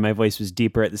doing. I'm sorry, my voice was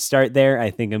deeper at the start there. I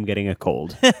think I'm getting a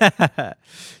cold.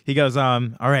 He goes,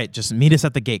 all right, just meet us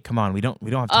at the gate. Come on, we don't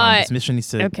have time. This mission needs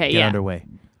to okay, get yeah. underway.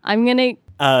 I'm gonna...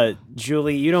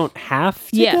 Julie, you don't have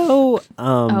to Yeah. go.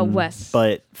 Wes.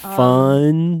 But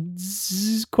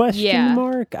funds, question yeah.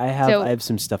 mark? I So- have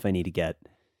some stuff I need to get.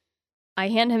 I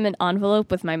hand him an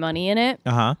envelope with my money in it.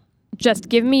 Uh-huh. Just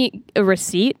give me a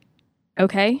receipt,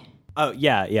 okay? Oh,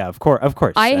 yeah, of course.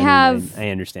 I mean, have- I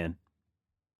understand.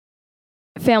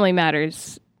 Family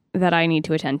matters that I need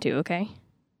to attend to, okay?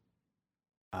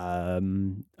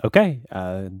 Okay.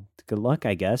 Good luck,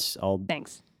 I guess. I'll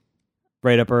Thanks.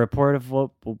 write up a report of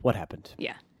what happened.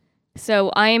 So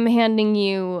I'm handing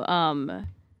you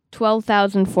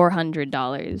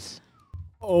 $12,400.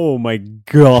 Oh my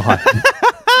god.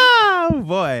 Oh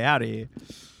boy, howdy.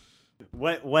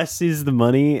 Wes sees the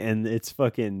money and it's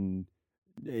fucking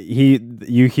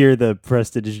you hear the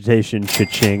prestidigitation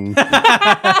cha-ching.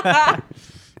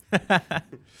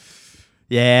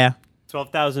 Yeah.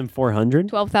 12,400?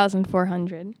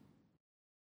 12,400.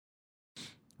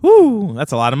 Woo,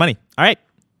 that's a lot of money. All right.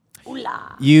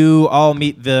 You all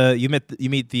meet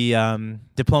the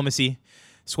diplomacy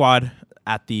squad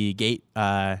at the gate.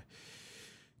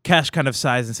 Cash kind of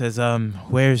sighs and says,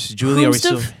 "Where's Julie? Are we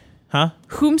still?" Whomstuff? Huh?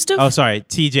 Whomstuff? Oh, sorry.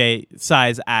 TJ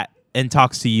sighs and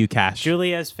talks to you, Cash.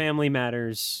 Julie has family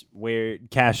matters where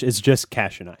Cash is just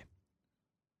Cash and I.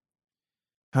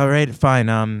 All right, fine.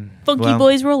 Funky well,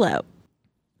 boys roll out.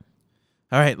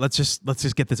 All right, let's just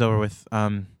get this over with.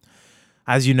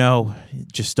 As you know,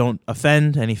 just don't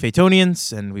offend any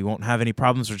Phaetonians, and we won't have any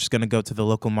problems. We're just going to go to the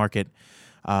local market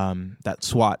that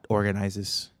SWAT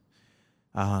organizes.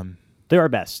 They're our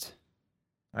best.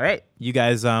 All right, you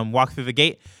guys walk through the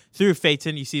gate. Through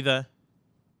Phaeton, you see the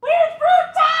weird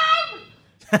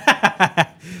fruit time.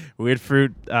 Weird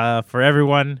fruit for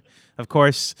everyone, of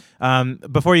course.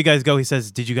 Before you guys go, he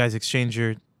says, "Did you guys exchange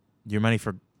your money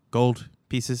for gold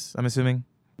pieces?" I'm assuming.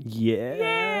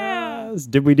 Yes.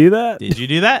 Did we do that? Did you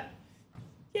do that?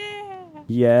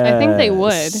 Yeah. I think they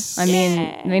would. I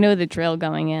mean, they know the drill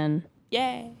going in.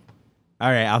 Yeah. All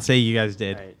right, I'll say you guys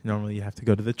did. Right. Normally you have to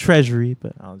go to the treasury,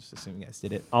 but I'll just assume you guys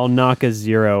did it. I'll knock a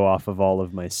 0 off of all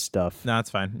of my stuff. No,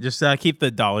 it's fine. Just keep the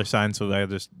dollar sign so I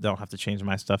just don't have to change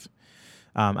my stuff.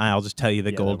 I'll just tell you the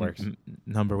Yeah, gold that works.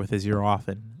 number with a 0 off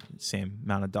and same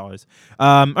amount of dollars.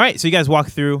 All right, so you guys walk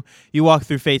through. You walk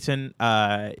through Phaeton.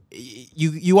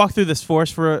 You walk through this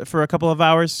forest for a couple of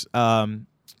hours.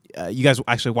 You guys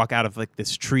actually walk out of like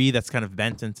this tree that's kind of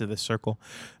bent into this circle.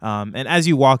 And as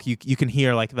you walk, you can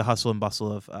hear like the hustle and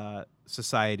bustle of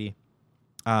society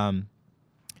kind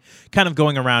of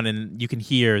going around, and you can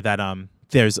hear that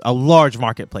there's a large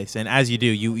marketplace. And as you do,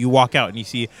 you walk out and you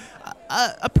see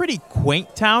a pretty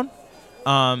quaint town,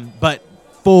 but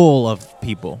full of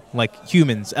people, like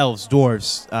humans, elves,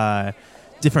 dwarves,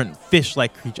 different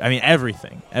fish-like creatures. I mean,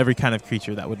 everything. Every kind of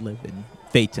creature that would live in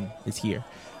Phaeton is here.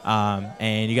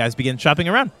 And you guys begin shopping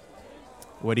around.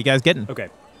 What are you guys getting? Okay.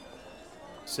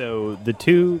 So the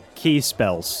 2 key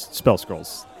spell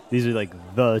scrolls. These are like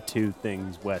the 2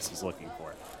 things Wes is looking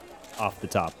for off the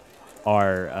top.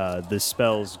 are the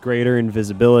spells Greater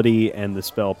Invisibility and the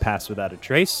spell Pass Without a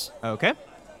Trace. Okay.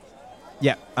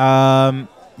 Yeah.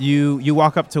 You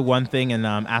walk up to one thing and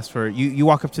ask for you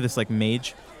walk up to this like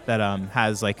mage that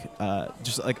has like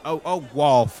just like a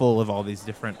wall full of all these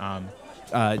different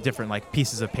different like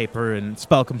pieces of paper and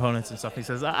spell components and stuff. He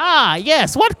says,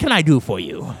 yes, what can I do for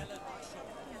you?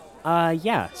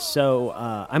 Yeah. So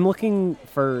I'm looking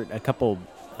for a couple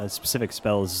specific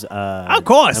spells. Of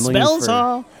course, I'm looking spells for-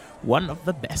 are one of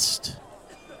the best.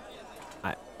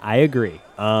 I agree.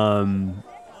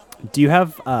 Do you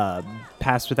have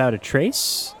Pass Without a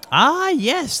Trace?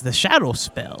 Yes, the shadow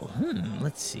spell.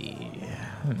 Let's see.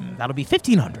 That'll be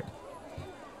 1,500.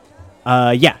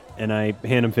 Yeah, and I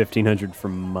hand him 1,500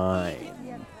 from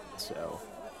mine. So,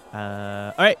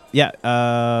 All right. Yeah.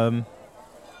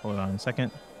 Hold on a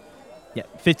second. Yeah,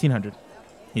 1,500.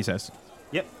 He says.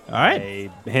 yep. All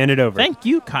right. I hand it over. Thank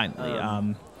you kindly.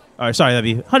 Or sorry, that'd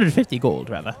be 150 gold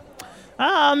rather.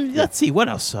 Let's see. What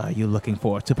else are you looking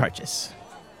for to purchase?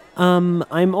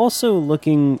 I'm also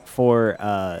looking for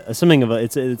something of a.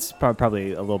 It's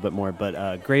probably a little bit more,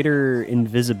 but Greater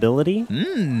Invisibility.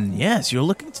 Yes, you're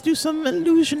looking to do some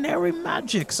illusionary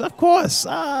magics, of course.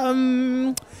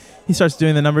 He starts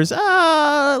doing the numbers.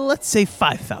 Let's say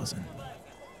 5,000.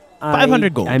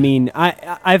 500 gold. I mean,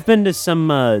 I've been to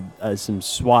some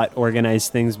SWAT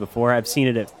organized things before. I've seen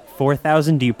it at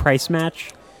 4,000. Do you price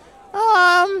match?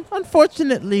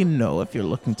 Unfortunately, no. If you're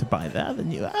looking to buy that,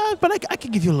 then you. But I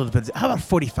could give you a little bit. How about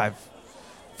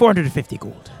 450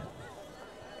 gold?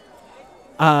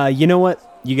 You know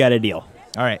what? You got a deal.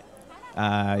 All right.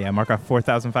 Yeah, mark off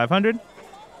 4,500.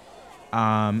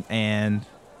 And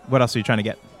what else are you trying to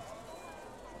get?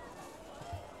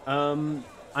 I'm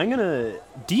gonna.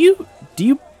 Do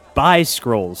you buy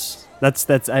scrolls? That's.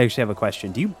 I actually have a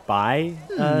question. Do you buy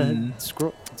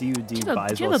scroll? Do you buy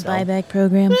as Do you well have a as sell? buyback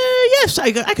program? Yes,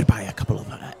 I could buy a couple of.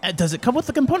 Does it come with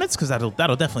the components? Because that'll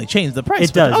definitely change the price.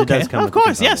 It does. But It does okay, come of with the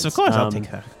course. Yes, of course.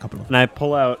 components. I'll take a couple of. And I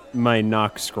pull out my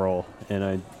knock scroll and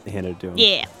I hand it to him.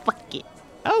 Yeah, fuck it.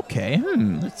 Okay.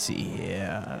 Let's see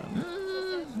here.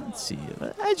 Let's see.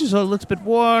 I just looks a bit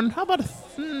worn. How about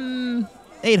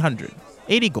 800?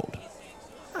 80 gold.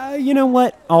 You know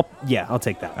what? I'll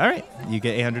take that. All right. You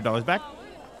get $800 back.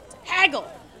 Haggle.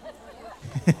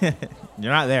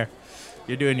 You're not there.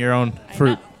 You're doing your own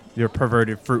fruit. Your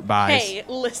perverted fruit buys. Hey,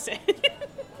 listen.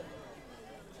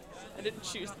 I didn't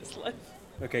choose this life.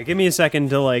 Okay, give me a second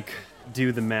to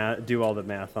do the math, do all the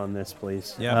math on this,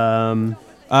 please. Yeah.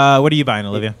 What are you buying,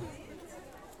 Olivia?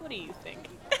 What do you think?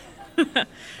 I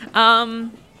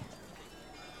don't.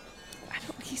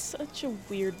 He's such a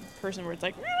weird person where it's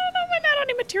like, no, I'm not on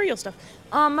any material stuff.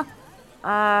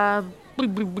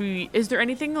 Is there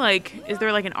anything is there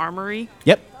an armory?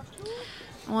 Yep.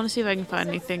 I want to see if I can find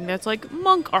anything that's like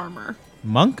monk armor.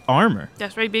 Monk armor.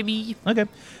 That's right, baby. Okay.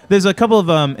 There's a couple of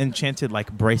enchanted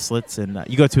bracelets, and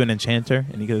you go to an enchanter,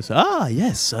 and he goes,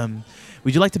 yes.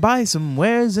 Would you like to buy some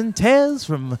wares and tears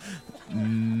from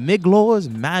Miglor's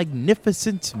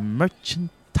magnificent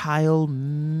mercantile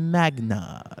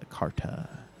Magna Carta?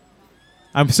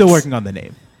 I'm still working on the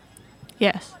name.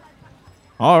 Yes.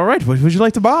 All right. What would you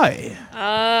like to buy?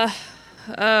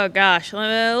 Oh gosh.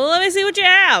 Let me see what you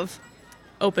have.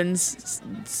 Opens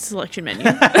selection menu.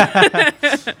 Let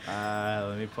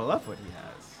me pull up what he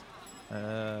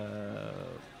has.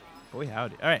 Boy,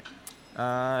 howdy. All right.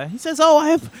 He says, I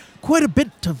have quite a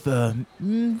bit of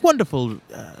wonderful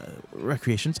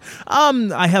recreations.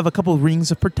 I have a couple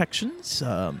rings of protections.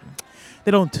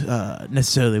 They don't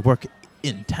necessarily work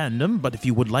in tandem, but if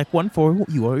you would like one for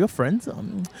you or your friends,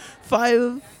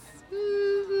 5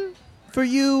 for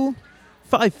you,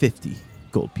 550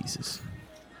 gold pieces.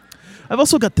 I've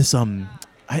also got this.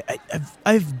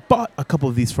 I've bought a couple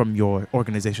of these from your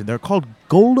organization. They're called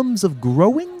Golems of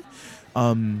Growing.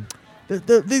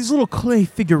 These little clay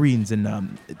figurines,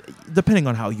 and depending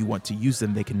on how you want to use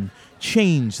them, they can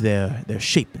change their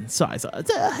shape and size.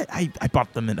 I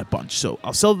bought them in a bunch, so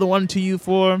I'll sell the one to you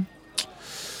for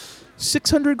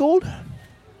 600 gold.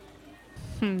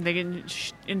 They can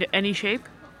into any shape.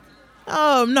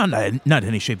 Not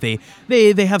any shape.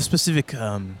 They have specific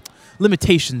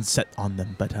limitations set on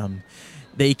them, but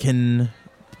they can.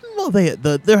 Well,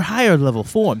 their higher level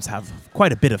forms have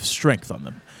quite a bit of strength on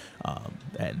them,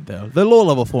 and the lower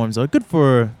level forms are good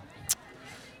for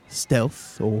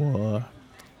stealth or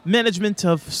management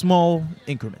of small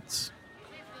increments.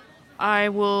 I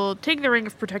will take the ring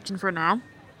of protection for now.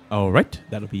 All right,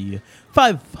 that'll be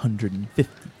 550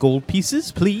 gold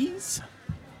pieces, please.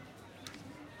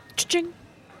 Cha-ching.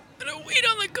 I'm gonna wait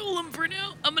on the golem for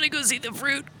now. I'm gonna go see the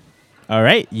fruit. All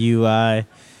right, you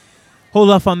hold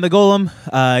off on the golem.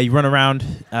 You run around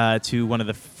to one of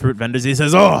the fruit vendors. He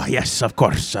says, "Oh yes, of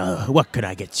course. What can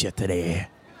I get you today?"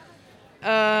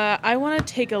 I want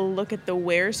to take a look at the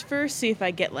wares first, see if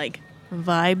I get like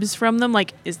vibes from them.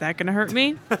 Like, is that gonna hurt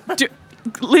me?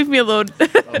 Leave me alone.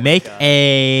 Make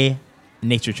a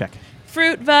nature check.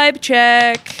 Fruit vibe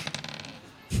check.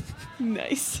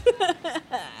 Nice.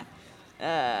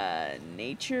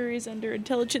 Nature is under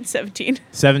intelligence 17.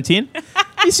 17.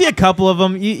 You see a couple of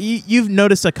them. You've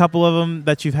noticed a couple of them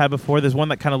that you've had before. There's one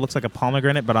that kind of looks like a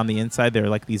pomegranate, but on the inside they're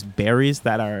like these berries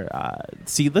that are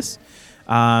seedless.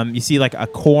 You see like a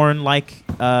corn-like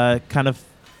kind of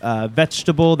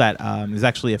vegetable that is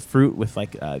actually a fruit with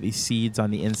like these seeds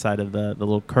on the inside of the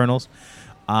little kernels.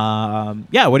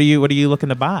 Yeah, what are you looking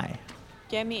to buy?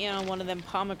 Get me in on one of them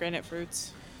pomegranate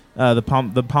fruits. The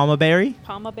palma berry.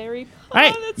 Palma berry. All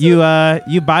right,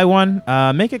 you buy one.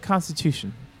 Make a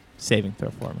Constitution saving throw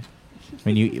for me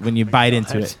when you bite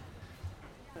into it.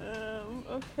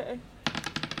 Okay.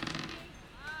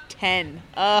 10.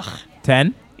 Ugh.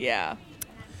 10. Yeah.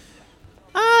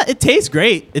 It tastes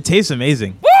great. It tastes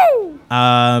amazing. Woo!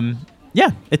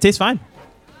 Yeah, it tastes fine.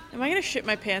 Am I gonna shit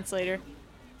my pants later?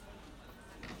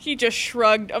 He just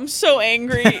shrugged. I'm so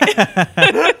angry.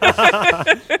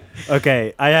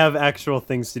 Okay, I have actual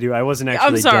things to do. I wasn't actually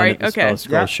I'm sorry. done at the Okay.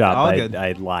 scroll Yeah, shop. all good.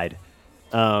 I lied.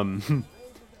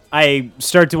 I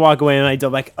start to walk away and I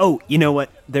double back. Oh, you know what?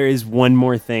 There is one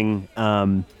more thing.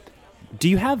 Do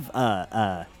you have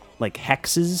like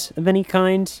hexes of any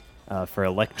kind for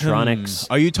electronics?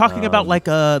 Are you talking about like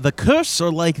the curse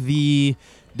or like the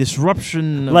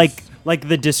disruption? Like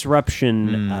the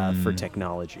disruption for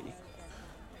technology?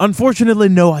 Unfortunately,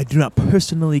 no, I do not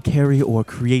personally carry or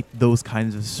create those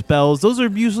kinds of spells. Those are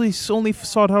usually only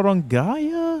sought out on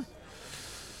Gaia.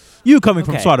 You coming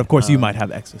from Okay, SWAT, of course, you might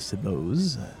have access to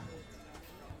those.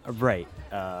 Right.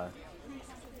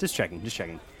 Just checking.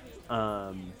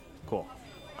 Cool.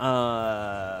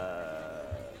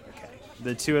 Okay.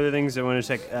 The two other things I want to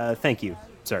check. Thank you,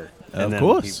 sir. Of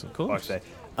course. Walks away.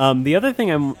 The other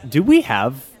thing do we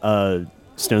have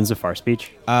Stones of Far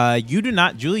Speech? You do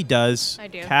not. Julie does. I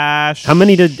do. Cash. How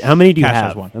many do you Cash has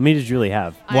have? one. How many does Julie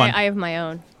have? One. I have my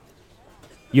own.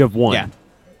 You have one. Yeah.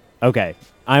 Okay.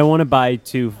 I want to buy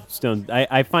 2 stones.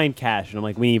 I find Cash, and I'm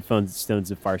like, we need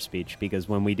Stones of Far Speech, because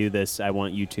when we do this, I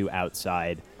want you two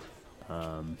outside,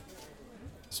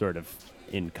 sort of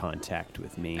in contact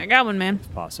with me. I got one, man.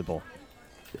 If possible.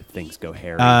 If things go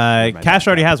hairy. Cash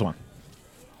already has one.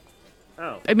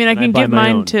 Oh. I mean, I can buy give my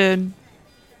mine own? to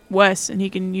Wes, and he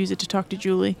can use it to talk to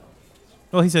Julie.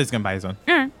 Well, he says he's gonna buy his own.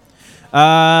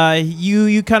 Alright.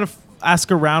 You kind of ask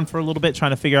around for a little bit,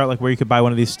 trying to figure out like where you could buy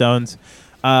one of these stones.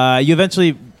 You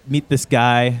eventually meet this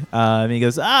guy, and he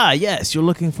goes, "Ah, yes, you're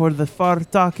looking for the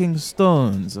far-talking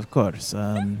stones, of course.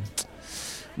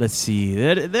 Let's see,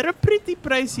 they're a pretty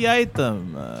pricey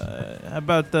item.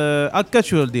 I'll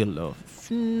cut you a deal though.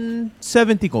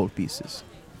 70 gold pieces.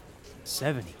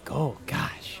 70 gold.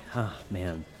 Gosh.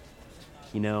 Man.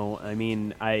 You know, I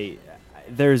mean,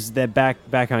 there's that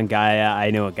back on Gaia.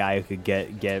 I know a guy who could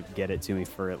get it to me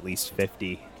for at least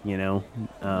 50. You know,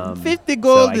 50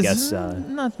 gold so I is guess,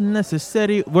 not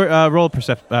necessary. Roll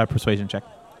a persuasion check.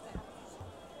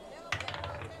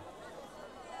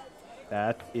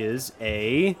 That is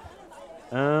a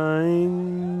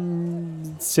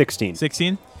 16.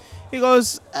 16. He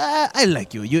goes, I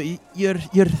like you.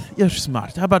 You're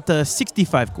smart. How about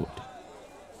 65 gold?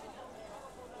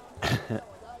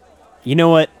 You know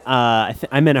what?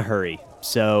 I'm in a hurry,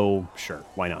 so sure,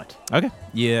 why not? Okay.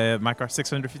 Yeah, my car,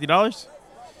 $650.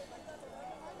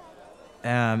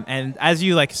 And as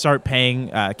you like start paying,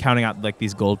 counting out like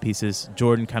these gold pieces,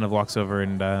 Jordan kind of walks over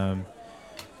and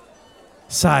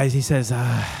sighs. He says,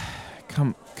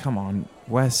 "Come on,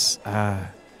 Wes."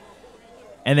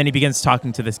 And then he begins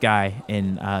talking to this guy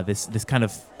in this kind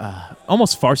of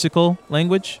almost farcical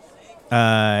language,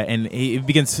 and he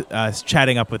begins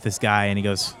chatting up with this guy, and he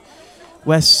goes,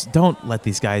 "Wes, don't let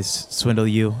these guys swindle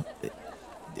you."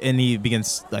 And he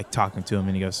begins like talking to him,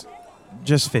 and he goes,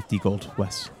 "Just 50 gold,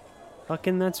 Wes."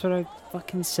 Fucking, that's what I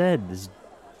fucking said.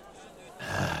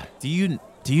 Do you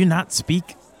not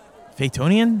speak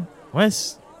Phaetonian,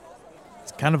 Wes?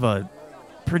 It's kind of a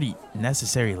pretty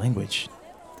necessary language.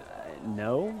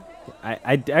 No,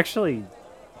 I actually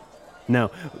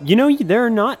no. You know, there are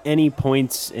not any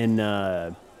points in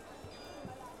where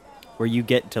you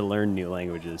get to learn new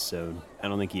languages, so I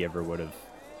don't think he ever would have.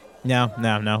 No.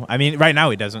 I mean, right now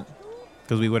he doesn't,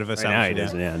 because we would have Right now established he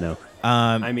doesn't. Yeah, no.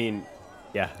 I mean,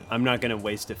 yeah, I'm not gonna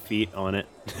waste a feat on it.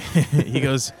 He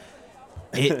goes,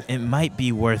 it might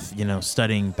be worth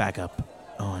studying back up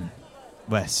on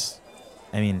Wes.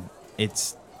 I mean,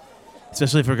 it's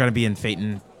especially if we're gonna be in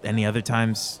Phaeton any other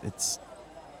times. It's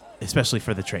especially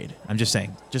for the trade. I'm just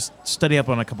saying. Just study up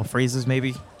on a couple phrases,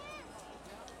 maybe.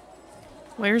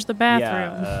 Where's the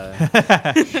bathroom?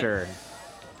 Yeah, sure.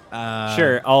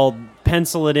 Sure, I'll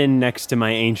pencil it in next to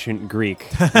my ancient Greek,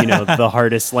 the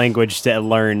hardest language to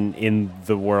learn in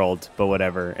the world, but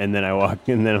whatever. And then I walk,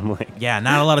 and then I'm like, yeah,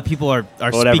 not a lot of people are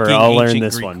whatever, speaking I'll learn ancient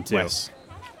this Greek, one, too. Wes.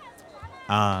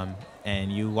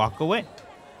 And you walk away.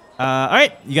 All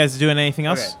right, you guys doing anything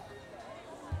else?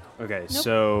 Okay,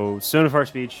 so Sonifar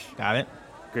speech, Got it.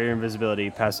 greater invisibility,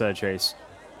 pass without trace.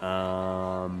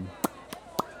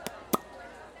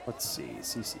 Let's see,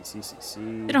 C.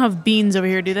 They don't have beans over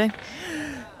here, do they?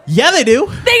 Yeah, they do.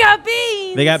 They got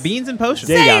beans. They got beans and potions.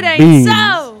 They Say got it ain't beans.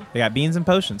 so. They got beans and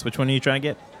potions. Which one are you trying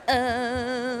to get?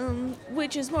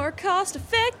 Which is more cost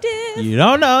effective? You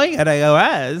don't know. You gotta go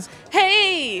ask.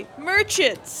 Hey,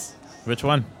 merchants. Which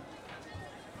one?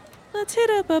 Let's hit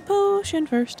up a potion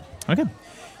first. Okay.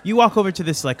 You walk over to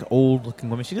this like old looking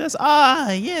woman. She says,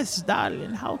 "Ah, yes,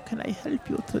 darling. How can I help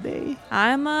you today?"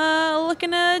 I'm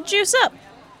looking to juice up.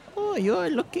 Oh, you're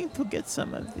looking to get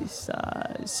some of this,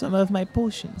 some of my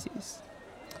potions. Yes.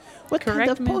 What kind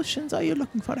Correct, of ma'am. potions are you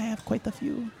looking for? I have quite a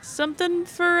few. Something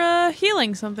for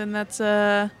healing. Something that's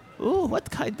Oh, what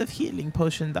kind of healing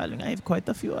potion, darling? I have quite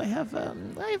a few. I have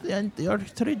your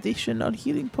traditional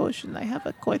healing potion. I have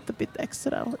quite a bit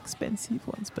extra expensive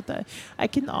ones, but I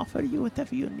can offer you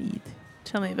whatever you need.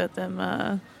 Tell me about them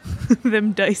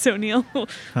them dice, O'Neill. Huh?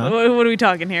 What are we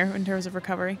talking here in terms of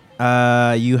recovery?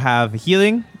 You have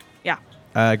healing. Yeah.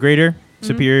 Greater,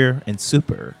 superior, and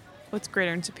super. What's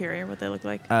greater and superior? What they look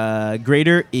like?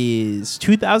 Greater is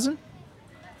 2,000.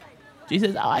 She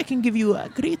says, "Oh, I can give you a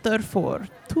greater for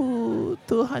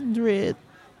 200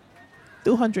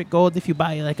 gold if you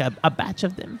buy like a batch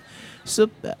of them.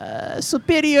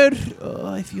 Superior,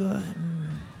 if you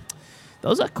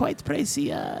those are quite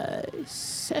pricey.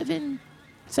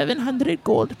 700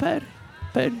 gold per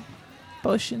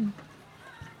potion."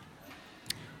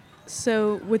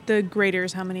 So with the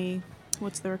graders, how many?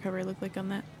 What's the recovery look like on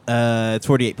that? It's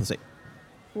 48 plus 8.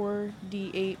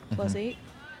 4d8 plus 8.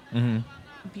 Mm-hmm.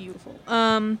 Beautiful.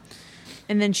 And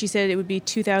then she said it would be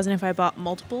 2,000 if I bought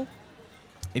multiple.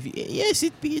 Yes,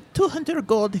 it'd be 200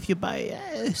 gold if you buy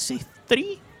say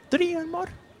three or more.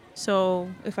 So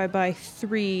if I buy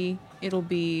 3, it'll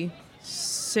be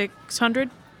 600.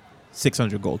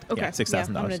 600 gold. Okay, Yeah, $6,000.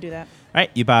 I'm gonna do that. All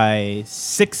right, you buy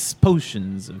 6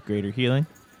 potions of greater healing.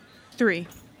 3.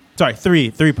 Sorry, three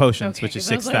potions, Okay, which is 'cause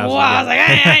 6,000. I was like, wow, I was like,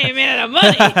 I ain't made out of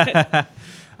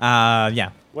money. Yeah.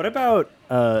 What about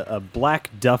a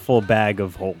black duffel bag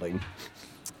of holding?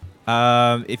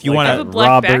 If you Like I have a want to, black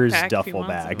robber's backpack if duffel he wants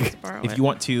bag. someone to borrow if it. you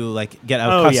want to like get a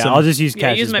Oh custom. yeah, I'll just use Yeah,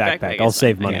 Cash's use my backpack. backpack. I'll it's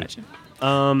save fine. I money. gotcha.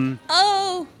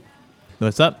 Oh,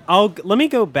 What's up? Let me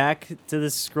go back to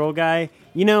this scroll guy.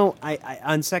 I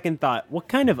on second thought, what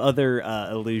kind of other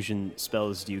illusion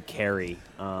spells do you carry?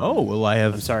 Well, I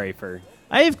have. I'm sorry for.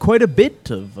 I have quite a bit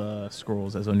of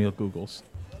scrolls, as O'Neill Googles.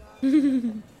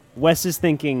 Wes is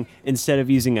thinking instead of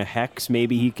using a hex,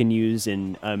 maybe he can use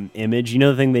an image. You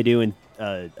know the thing they do in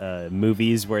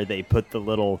movies where they put the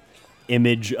little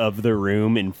image of the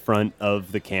room in front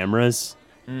of the cameras?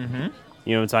 Mm-hmm.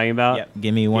 You know what I'm talking about? Yep.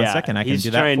 Give me one Yeah, second. I can he's do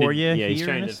that trying for to- you yeah, he's here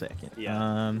trying in a to- second.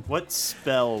 Yeah. What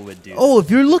spell would do? Oh, if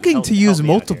you're looking Help- to use help me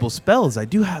out multiple here. spells, I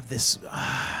do have this.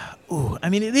 I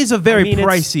mean, it is a very mean, it's-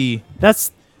 pricey.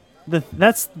 That's the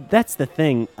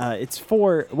thing. It's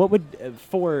for what would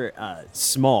for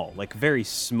small, like very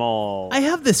small. I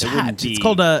have this it wouldn't hat. It's be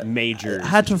called a major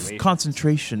hat of situations.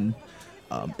 concentration.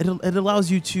 It allows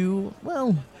you to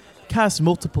cast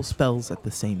multiple spells at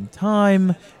the same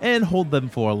time and hold them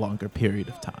for a longer period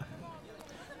of time.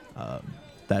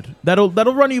 That'll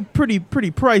run you pretty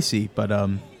pricey, but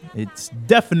it's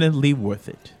definitely worth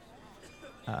it.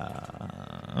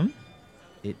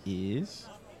 It is.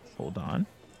 Hold on.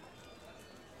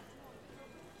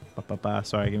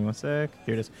 Sorry, give me one sec.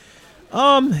 Here it is.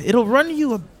 It'll run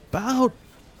you about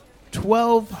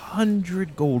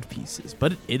 1,200 gold pieces,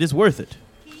 but it is worth it.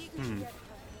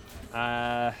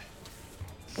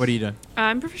 What are you doing?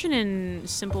 I'm proficient in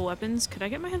simple weapons. Could I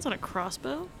get my hands on a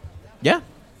crossbow? Yeah.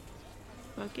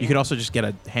 Fuck You yeah. could also just get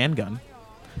a handgun.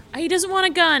 He doesn't want a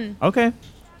gun. Okay.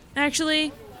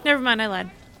 Actually, never mind. I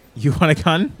lied. You want a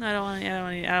gun? I don't want it.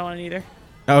 I don't want it either.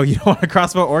 Oh, you don't want a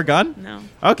crossbow or gun? No.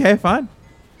 Okay, fine.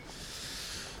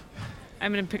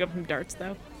 I'm gonna pick up some darts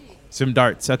though. Some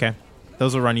darts. Okay.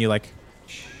 Those will run you like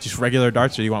just regular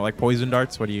darts, or you want like poison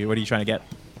darts? What are you trying to get?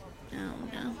 Oh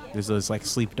no. There's those like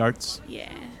sleep darts.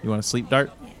 Yeah. You want a sleep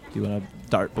dart? Do you want a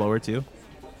dart blower too?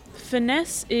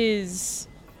 Finesse is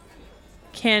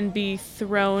can be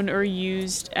thrown or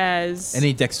used as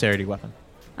Any dexterity weapon.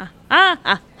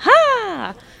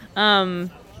 ha. Oh,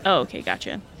 okay,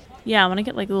 gotcha. Yeah, I want to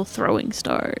get like little throwing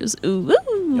stars. Ooh.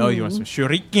 Oh, you want some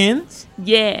shurikens?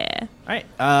 Yeah. All right.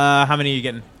 How many are you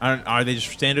getting? Are they just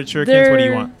standard shurikens? What do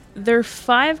you want? They're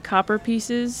 5 copper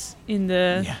pieces in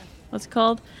the what's it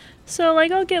called? So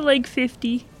like I'll get like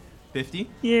 50. 50?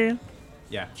 Yeah.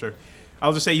 Yeah, sure.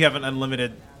 I'll just say you have an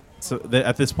unlimited. So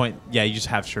at this point, yeah, you just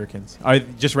have shurikens. Are they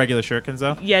just regular shurikens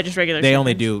though? Yeah, just regular. They shurikens.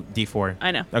 only do D4.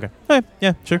 I know. Okay.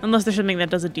 Yeah, sure. Unless there's something that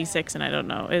does a D6, and I don't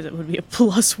know. It would be a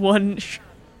 +1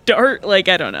 dart. Like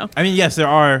I don't know. I mean, yes, there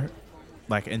are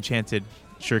like enchanted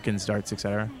shurikens, darts,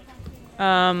 etc.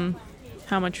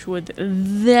 How much would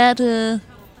that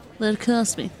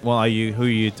cost me? Well, who are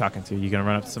you talking to? You gonna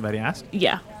run up to somebody and ask?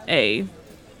 Yeah, a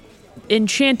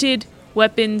enchanted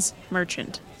weapons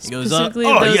merchant. He goes, Specifically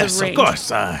oh, those yes, of range.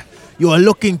 course. You are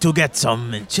looking to get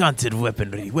some enchanted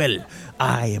weaponry. Well,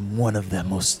 I am one of the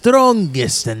most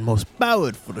strongest and most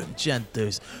powerful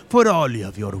enchanters for all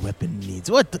of your weapon needs.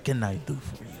 What can I do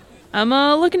for you? I'm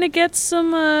looking to get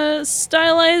some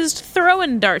stylized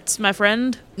throwing darts, my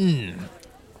friend.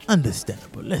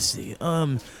 Understandable. Let's see.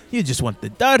 You just want the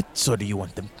darts, or do you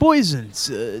want them poisons?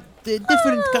 The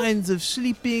different kinds of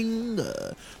sleeping,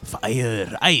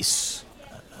 fire, ice,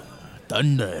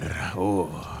 thunder.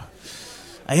 Oh,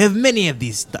 I have many of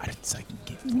these darts I can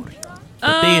give for you.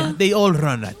 But they all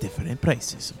run at different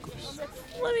prices, of course.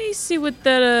 Let me see what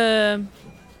that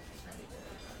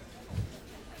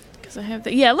because I have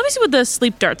that. Yeah, let me see what the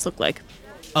sleep darts look like.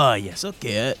 Yes,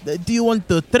 okay. Do you want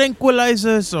the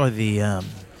tranquilizers or the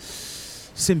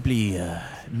simply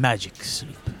magic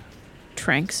sleep?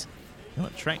 Tranks. You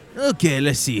want trank? Okay,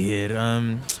 let's see here.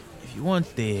 If you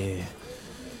want the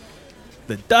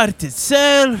dart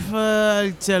itself,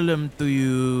 I'll tell them to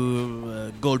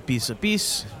you gold piece a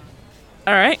piece.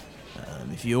 All right.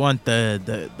 If you want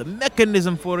the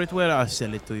mechanism for it, well, I'll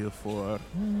sell it to you for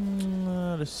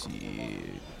let's see.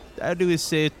 I do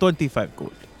say 25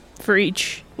 gold. For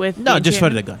each with No, the just for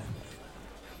the enchantment?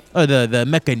 gun. The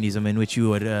mechanism in which you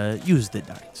would use the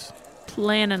darts.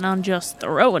 Planning on just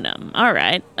throwing them. All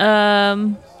right.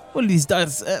 Well, these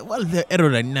darts, while they're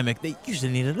aerodynamic, they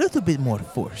usually need a little bit more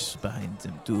force behind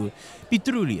them to be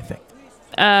truly effective.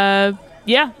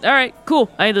 Yeah. All right. Cool.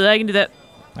 I can do that.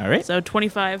 All right. So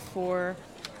 25 for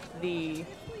the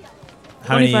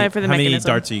How many 25 for the how many mechanism.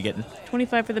 darts are you getting?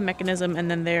 25 for the mechanism, and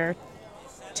then they're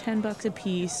 $10 a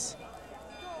piece.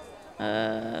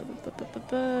 It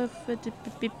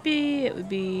would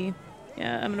be,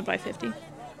 yeah, I'm gonna buy 50.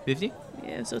 50?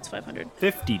 Yeah, so it's 500.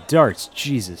 50 darts,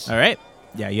 Jesus. All right.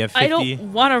 Yeah, you have 50. I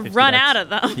don't want to 50 run darts. out of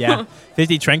them. Yeah,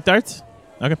 50 trank darts.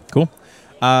 Okay, cool.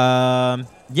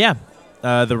 Yeah,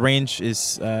 the range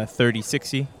is 30,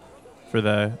 60 for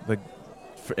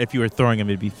for if you were throwing them,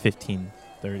 it'd be 15,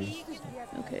 30.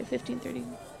 Okay, 15, 30.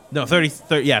 No,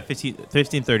 30 yeah,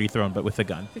 15, 30 thrown, but with the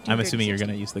gun. 15, I'm 30, assuming you're 60.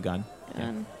 going to use the gun.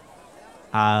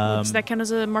 Does that count as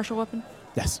a martial weapon?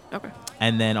 Yes. Okay.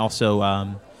 And then also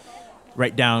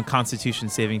write down Constitution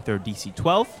saving throw DC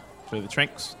 12 for the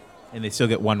tranks, and they still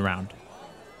get 1 round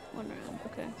 1 round.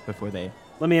 Okay. before they.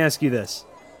 Let me ask you this.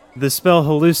 The spell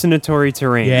hallucinatory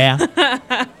terrain.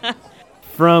 Yeah.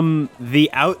 From the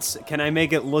outs, can I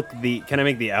make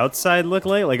the outside look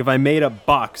like if I made a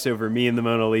box over me and the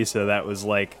Mona Lisa that was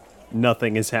like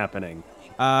nothing is happening?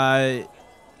 You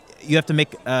have to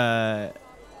make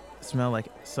smell like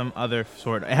some other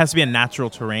sort. It has to be a natural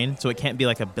terrain, so it can't be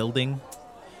like a building.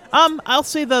 I'll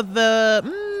say because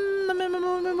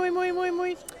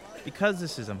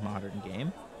this is a modern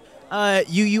game.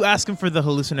 You ask him for the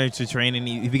hallucinatory terrain, and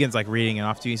he begins like reading it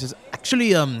off to you. He says,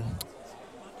 "Actually,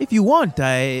 if you want,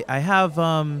 I have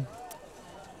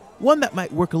one that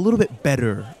might work a little bit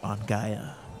better on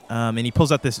Gaia." And he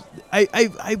pulls out this.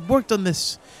 I worked on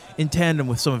this in tandem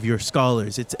with some of your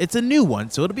scholars. It's a new one,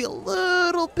 so it'll be a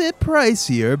little bit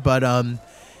pricier, but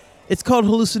it's called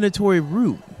Hallucinatory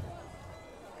Room.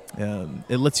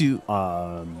 It lets you.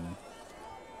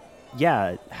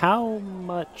 Yeah. How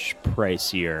much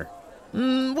pricier?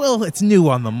 Well, it's new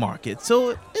on the market,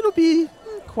 so it'll be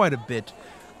quite a bit.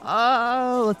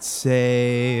 Let's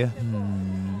say.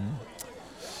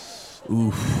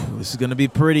 Oof, this is gonna be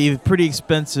pretty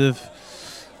expensive.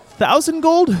 1,000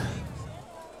 gold.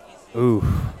 Ooh.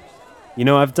 You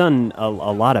know, I've done a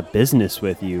lot of business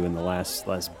with you in the last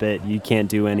bit. You can't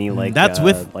do any like that's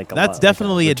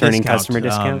definitely a returning discount, customer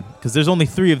discount. Because there's only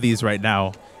 3 of these right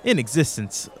now in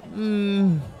existence.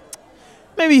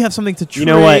 Maybe you have something to trade, You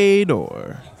know what?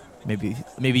 or maybe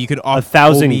you could offer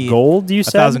 1,000 gold. You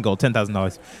said 1,000 gold,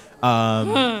 $10,000.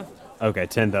 Okay,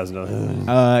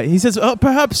 $10,000. He says,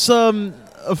 perhaps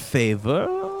a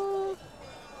favor?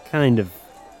 Kind of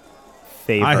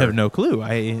favor. I have no clue.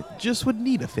 I just would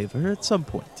need a favor at some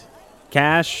point.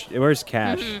 Cash? Where's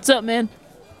cash? What's up, man?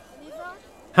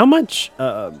 How much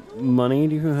money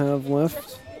do you have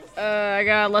left? I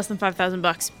got less than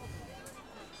 $5,000.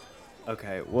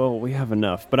 Okay, well, we have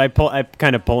enough. But I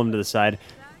kind of pull him to the side.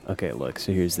 Okay, look,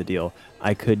 so here's the deal.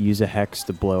 I could use a hex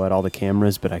to blow out all the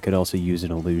cameras, but I could also use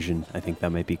an illusion. I think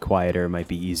that might be quieter, might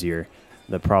be easier.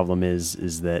 The problem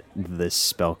is that this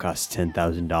spell costs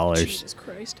 $10,000. Jesus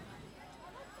Christ.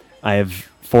 I have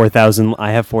 4,000.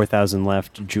 I have 4,000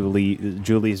 left.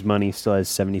 Julie's money still has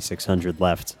 7,600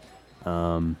 left,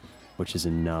 which is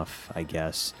enough, I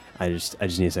guess. I just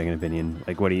need a second opinion.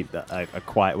 Like, what do you a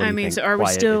quiet? What do you think? So are we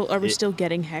Quiet, still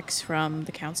getting hex from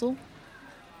the council?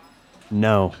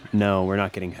 No, we're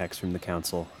not getting hex from the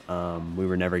council. We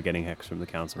were never getting hex from the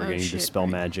council. We're getting dispel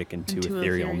magic into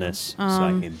etherealness, so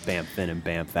I can bamf in and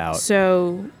bamf out.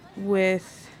 So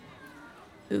with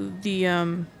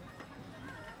the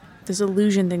this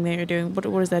illusion thing that you're doing, what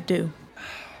does that do?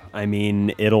 I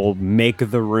mean, it'll make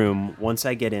the room once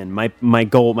I get in. My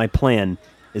goal, my plan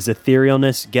is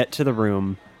etherealness. Get to the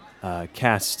room,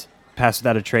 cast Pass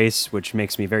Without a Trace, which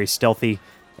makes me very stealthy,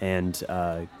 and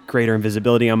greater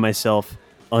invisibility on myself.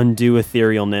 Undo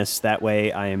etherealness. That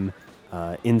way, I'm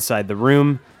inside the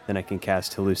room. Then I can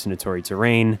cast hallucinatory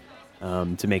terrain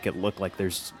to make it look like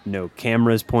there's no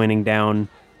cameras pointing down,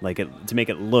 to make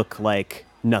it look like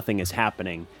nothing is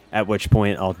happening. At which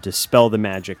point, I'll dispel the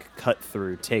magic, cut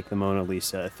through, take the Mona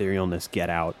Lisa, etherealness, get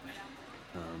out.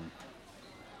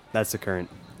 That's the current.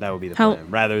 That would be the plan,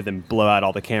 rather than blow out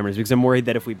all the cameras, because I'm worried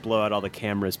that if we blow out all the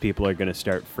cameras, people are going to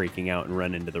start freaking out and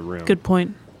run into the room. Good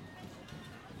point.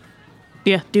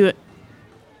 Yeah, do it.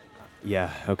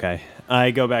 Yeah, okay.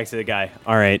 I go back to the guy.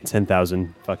 All right,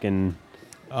 10,000. Fucking.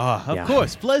 Of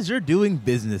course. Pleasure doing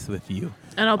business with you.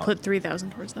 And I'll put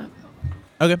 3,000 towards that.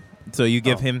 Okay. So you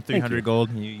give him 300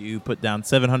 gold. You put down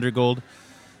 700 gold.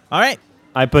 All right.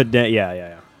 I put down.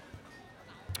 Yeah.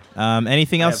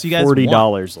 Anything else you guys $40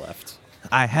 want? left.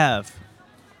 I have.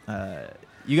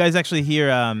 You guys actually hear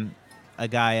a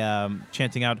guy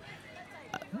chanting out,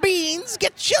 "Beans,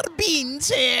 get your beans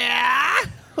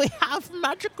here! We have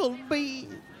magical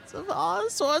beans of all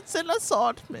sorts and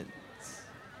assortments.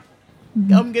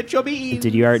 Come get your beans."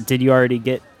 Did you already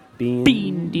get beans?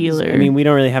 Bean dealer. I mean, we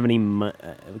don't really have any.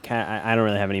 I don't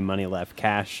really have any money left.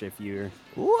 Cash, if you're.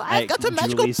 Ooh, I got a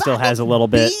magical Julie still bag has a of little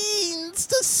bit. beans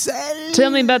to sell.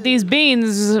 Tell me about these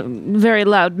beans, very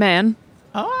loud man.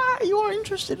 You are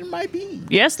interested in my beans?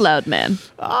 Yes, loud man.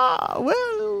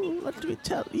 Well, let me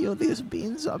tell you, these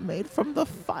beans are made from the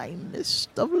finest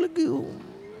of legume.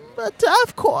 But,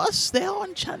 of course, they are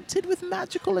enchanted with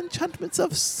magical enchantments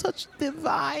of such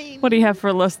divine... What do you have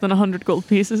for less than 100 gold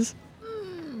pieces?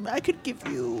 I could give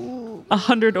you...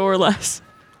 100 or less.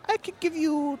 I could give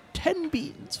you 10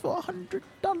 beans for $100.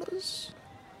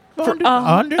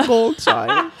 100 gold,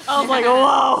 sorry. Oh my god,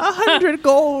 wow. 100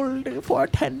 gold for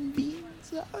 10 beans.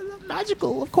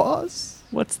 Magical, of course.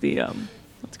 What's the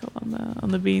what's called on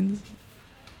the beans?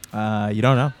 You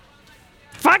don't know.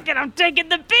 Fuck it, I'm taking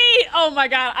the bean. Oh my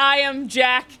god, I am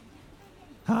Jack.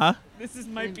 Huh? This is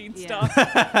my bean Yeah.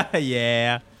 stuff.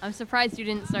 Yeah. I'm surprised you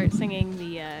didn't start singing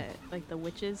the the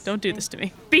witches. Don't do thing. this to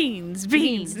me. Beans.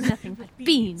 Nothing but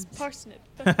beans. Parsnip.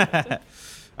 All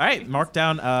right, mark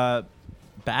down a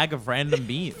bag of random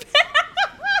beans.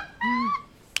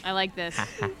 I like this.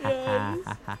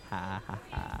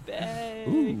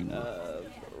 Bag of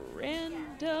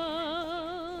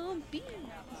random beans.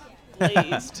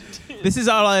 Glazed. This is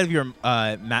all out of your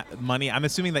money. I'm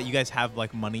assuming that you guys have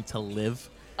like money to live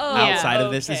outside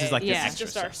of this. This is like Yeah. your This is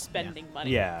just extra our stuff. spending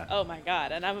money. Yeah. Oh my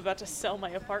god, and I'm about to sell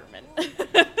my apartment.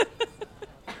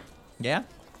 Yeah.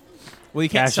 Well, you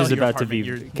can't Cash sell is your about to be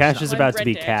apartment. cash is about to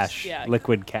be Red Dex, cash, yeah.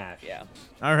 liquid cash. Yeah.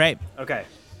 All right. Okay.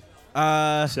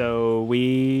 All So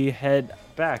we head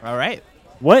back. right.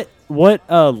 What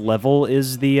level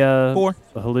is the 4.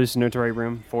 hallucinatory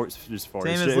room? 4, just 4.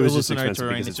 Same It's- as it was the just hallucinatory expensive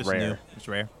terrain. because It's it's just rare. new. It's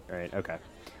rare. Right. Okay.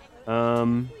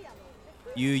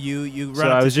 You run So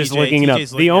up I to was just TJ. looking it up.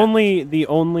 TJ's The looking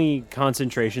only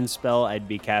concentration spell I'd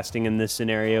be casting in this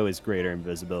scenario is greater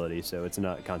invisibility. So it's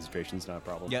not concentration's not a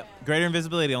problem. Yep. Greater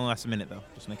invisibility only lasts a minute though.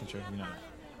 Just making sure you know that.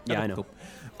 Yeah, Okay, I know. Cool.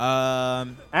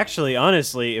 Actually,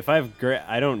 honestly, if I have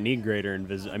I don't need greater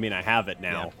invisibility. I mean, I have it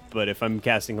now. Yeah. But if I'm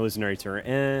casting hallucinatory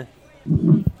terrain,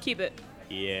 Keep it.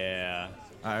 yeah.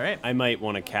 all right. I might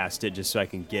want to cast it just so I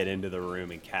can get into the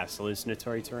room and cast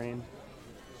hallucinatory terrain.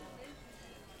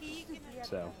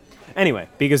 So, Anyway,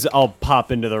 because I'll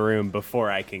pop into the room before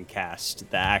I can cast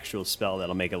the actual spell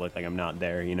that'll make it look like I'm not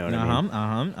there. You know what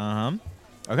I mean?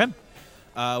 Okay.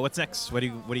 What's next? What are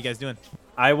you guys doing?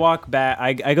 I walk back.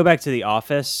 I go back to the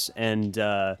office and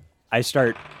I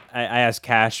ask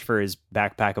Cash for his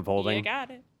backpack of holding. You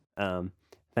got it.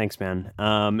 Thanks, man.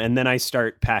 And then I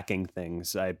start packing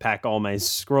things. I pack all my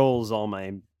scrolls, all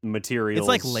my materials. It's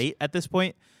like late at this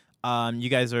point. You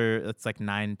guys it's like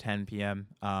 9-10 p.m.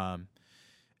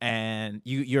 And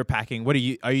you're packing.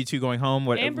 Are you two going home?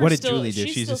 What did Julie do?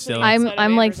 She's just still.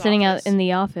 I'm like sitting out in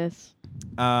the office.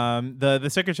 The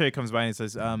secretary comes by and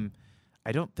says,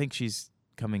 I don't think she's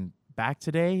coming back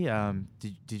today.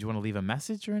 Did you want to leave a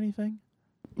message or anything?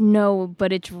 No,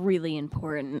 but it's really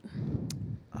important.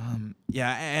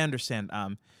 Yeah, I understand.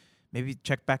 Maybe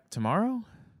check back tomorrow?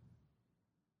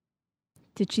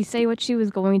 Did she say what she was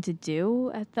going to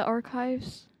do at the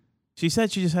archives? She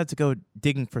said she just had to go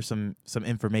digging for some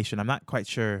information. I'm not quite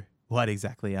sure what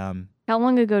exactly. How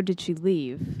long ago did she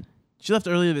leave? She left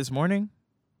earlier this morning.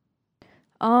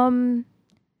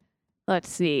 Let's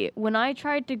see. When I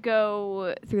tried to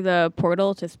go through the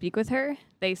portal to speak with her,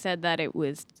 they said that it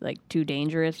was like too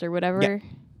dangerous or whatever. Yeah.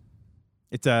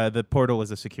 It's the portal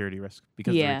was a security risk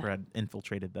because the Yeah. Reaper had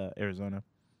infiltrated the Arizona.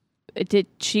 Did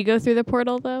she go through the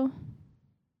portal though?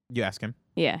 You ask him.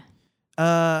 Yeah.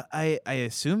 I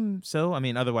assume so. I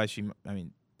mean, otherwise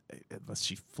unless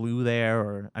she flew there,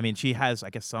 or she has, I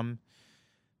guess, some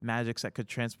magics that could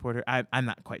transport her. I'm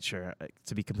not quite sure,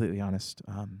 to be completely honest.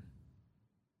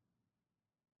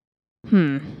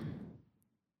 And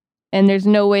there's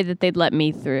no way that they'd let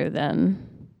me through then.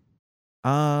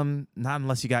 Not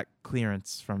unless you got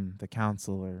clearance from the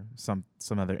council or some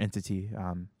other entity.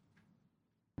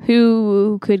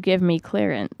 Who could give me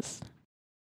clearance?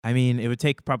 It would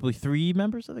take probably 3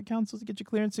 members of the council to get you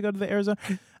clearance to go to the Arizona.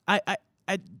 Are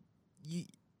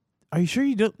you sure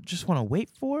you don't just want to wait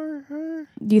for her?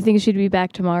 Do you think she'd be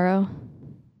back tomorrow?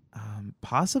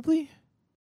 Possibly.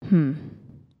 Okay,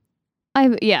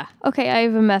 I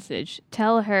have a message.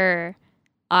 Tell her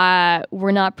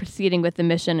we're not proceeding with the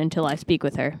mission until I speak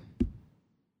with her.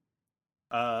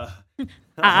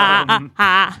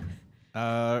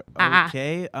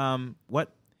 Okay.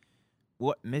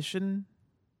 What mission?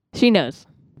 She knows.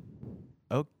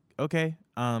 Okay.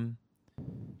 All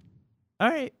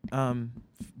right.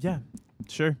 Yeah.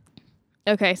 Sure.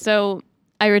 Okay, so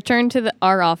I return to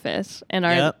our office, and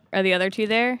are the other two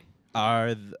there?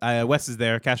 Wes is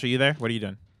there. Cash, are you there? What are you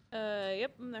doing?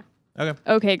 Yep, I'm there. Okay.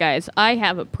 Okay, guys, I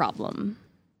have a problem.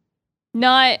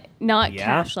 Not Yeah?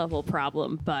 cash level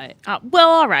problem, but Well,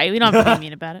 all right. We don't have to be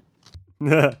mean about it.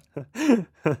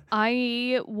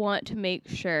 I want to make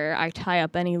sure I tie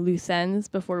up any loose ends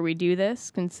before we do this,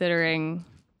 considering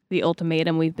the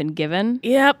ultimatum we've been given.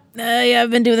 Yep. Yeah, I've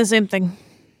been doing the same thing.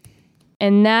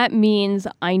 And that means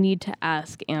I need to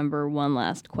ask Amber one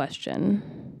last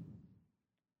question.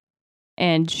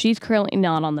 And she's currently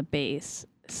not on the base.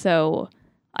 So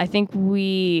I think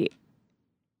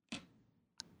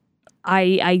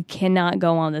I cannot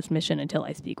go on this mission until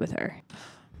I speak with her.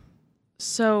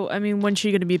 So, when's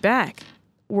she going to be back?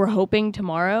 We're hoping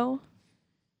tomorrow.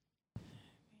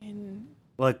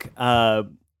 Look,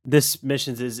 this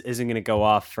mission isn't going to go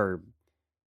off for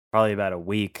probably about a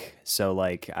week, so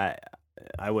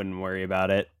I wouldn't worry about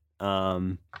it.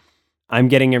 I'm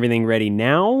getting everything ready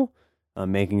now.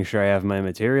 I'm making sure I have my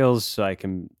materials so I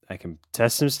can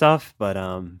test some stuff. But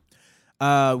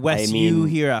Wes, you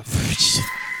hear a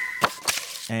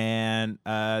and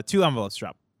 2 envelopes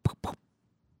drop.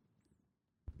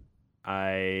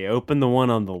 I open the one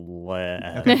on the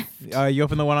left. Okay. You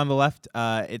open the one on the left.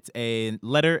 It's a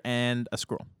letter and a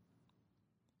scroll.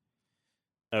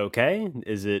 Okay.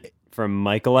 Is it from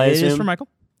Michael, I assume? It is from Michael.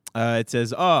 It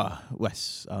says,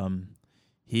 Wes,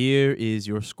 here is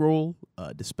your scroll.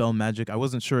 Dispel magic. I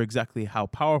wasn't sure exactly how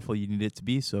powerful you need it to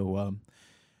be, so,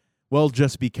 well,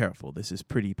 just be careful. This is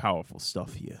pretty powerful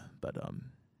stuff here. But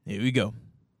here we go.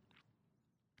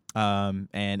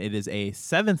 And it is a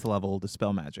 7th level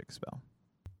Dispel magic spell.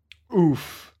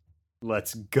 Oof.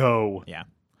 Let's go. Yeah.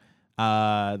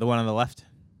 The one on the left?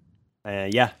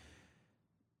 Yeah.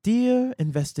 Dear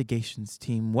investigations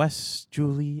team, Wes,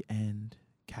 Julie, and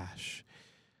Cash.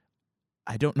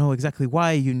 I don't know exactly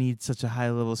why you need such a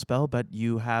high-level spell, but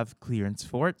you have clearance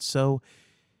for it, so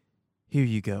here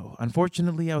you go.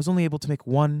 Unfortunately, I was only able to make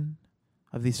 1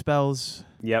 of these spells.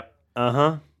 Yep.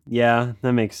 Uh-huh. Yeah,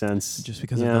 that makes sense. Just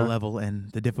because of the level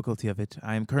and the difficulty of it.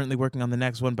 I am currently working on the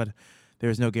next one, but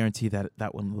there is no guarantee that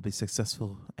that one will be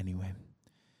successful anyway.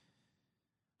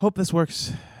 Hope this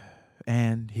works,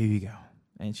 and here you go.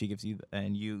 And she gives you,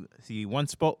 and you see 1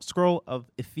 scroll of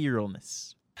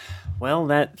etherealness. Well,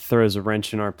 that throws a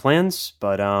wrench in our plans,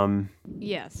 but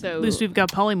Yeah, so At least we've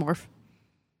got polymorph.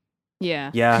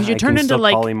 yeah. yeah, Could you I turn can into still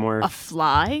like polymorph. a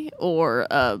fly or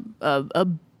a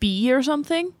bee or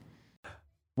something?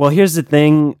 Well, here's the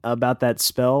thing about that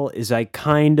spell is I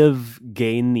kind of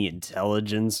gain the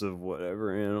intelligence of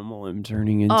whatever animal I'm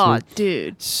turning into. Oh,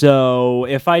 dude. So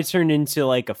if I turned into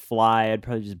like a fly, I'd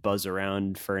probably just buzz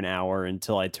around for an hour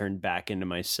until I turned back into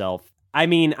myself. I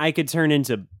mean, I could turn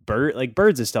into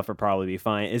birds and stuff would probably be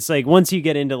fine. It's like once you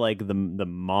get into like the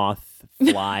moth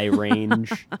fly range,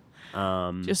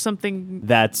 Just something.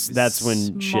 that's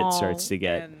when shit starts to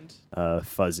get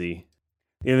fuzzy.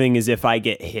 The other thing is if I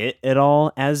get hit at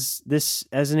all as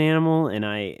an animal, and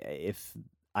if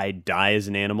I die as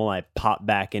an animal, I pop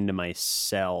back into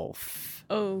myself.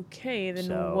 Okay, then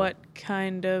So- what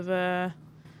kind of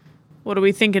what are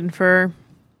we thinking for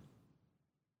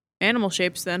animal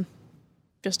shapes then?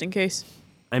 Just in case.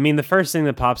 I mean, the first thing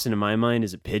that pops into my mind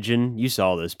is a pigeon. You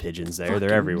saw those pigeons there; they're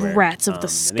Fucking everywhere. rats of the I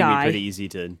think it'd sky. be pretty easy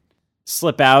to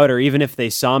slip out, or even if they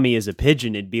saw me as a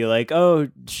pigeon, it'd be like, "Oh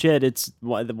shit, it's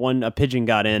a pigeon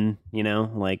got in." You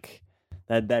know, like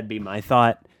that'd be my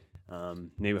thought.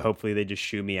 Maybe hopefully they just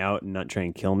shoo me out and not try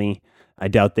and kill me. I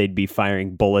doubt they'd be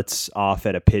firing bullets off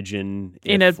at a pigeon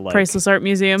In a if, like, priceless art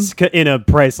museum. in a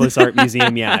priceless art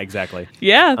museum. Yeah, exactly.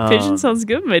 Yeah, pigeon Um, sounds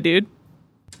good, my dude.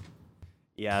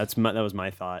 Yeah, that was my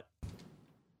thought.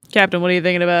 Captain, what are you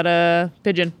thinking about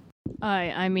pigeon?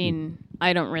 I mean,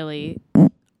 I don't really.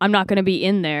 I'm not gonna be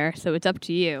in there, so it's up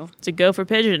to you. To go for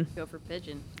pigeon. Go for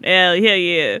pigeon. Hell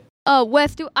yeah.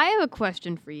 Wes, I have a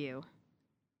question for you.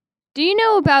 Do you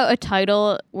know about a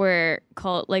title where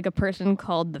called like a person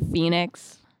called the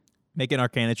Phoenix? Make an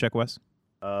Arcana check, Wes.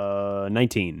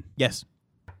 19. Yes.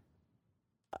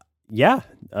 Yeah,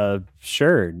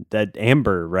 sure. That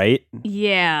Amber, right?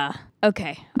 Yeah.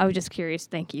 Okay. I was just curious.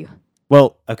 Thank you.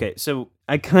 Well, okay, so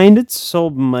I kind of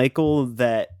told Michael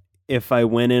that if I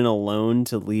went in alone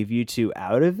to leave you two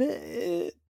out of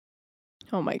it.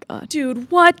 Oh my god. Dude,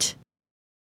 what?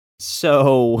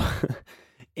 So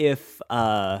if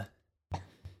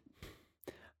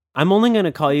I'm only going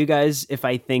to call you guys if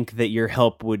I think that your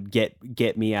help would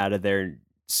get me out of there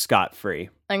scot-free.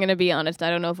 I'm gonna be honest. I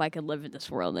don't know if I could live in this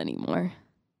world anymore.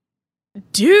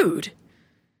 Dude.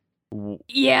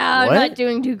 Yeah, What? I'm not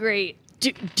doing too great.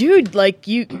 Dude, like,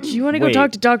 do you want to go Wait.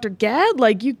 talk to Dr. Gad?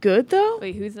 Like, you good, though?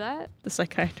 Wait, who's that? The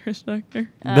psychiatrist doctor.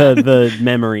 The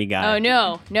memory guy. Oh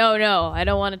no. I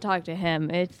don't want to talk to him.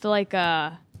 It's like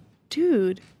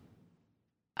Dude.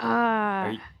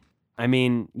 Are you- I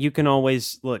mean, you can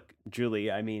always look,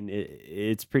 Julie. I mean,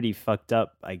 it's pretty fucked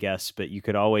up, I guess, but you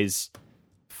could always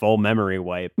full memory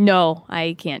wipe. No,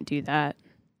 I can't do that.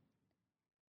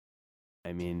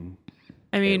 I mean,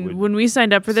 when would we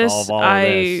signed up for this, solve all of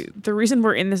this. the reason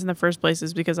we're in this in the first place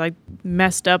is because I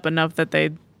messed up enough that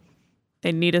they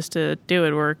need us to do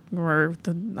it.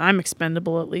 I'm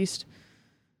expendable at least.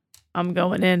 I'm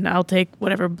going in. I'll take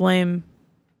whatever blame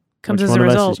comes which as one a of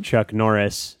result. us is Chuck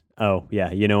Norris? Oh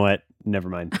yeah, you know what? Never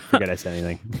mind. Forget I said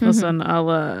anything. Listen,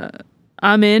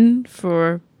 I'm in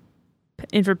for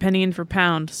penny in for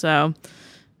pound. So,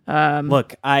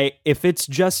 Look, if it's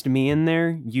just me in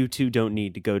there, you two don't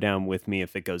need to go down with me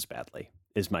if it goes badly.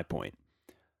 Is my point.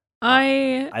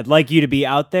 I'd like you to be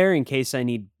out there in case I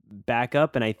need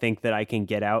backup, and I think that I can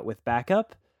get out with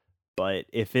backup. But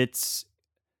if it's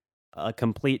a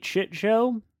complete shit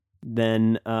show,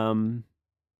 then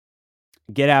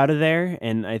get out of there,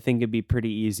 and I think it'd be pretty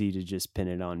easy to just pin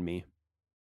it on me.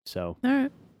 So all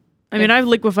right. I mean, I've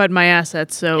liquified my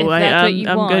assets, so If that's what I'm you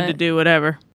good to want. do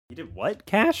whatever. you did what,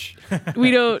 Cash?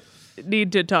 We don't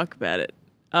need to talk about it.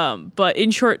 But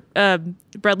in short,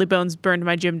 Bradley Bones burned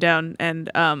my gym down, and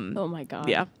Oh my god.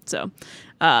 yeah, so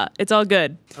it's all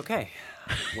good. Okay.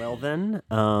 Well then,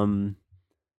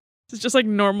 It's just like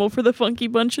normal for the Funky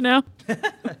Bunch now.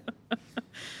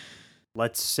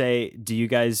 let's say, do you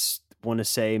guys want to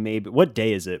say maybe what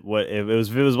day is it? What if it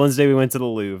was Wednesday we went to the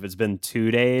Louvre. It's been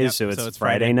 2 days, Yep, so it's, so it's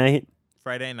Friday Friday. night.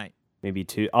 Friday night. Maybe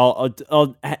 2. I'll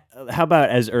how about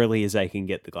as early as I can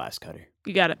get the glass cutter?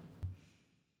 You got it.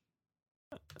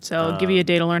 So I'll give you a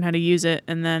day to learn how to use it,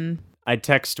 and then I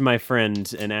text my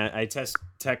friend and I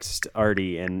text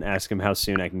Artie and ask him how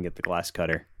soon I can get the glass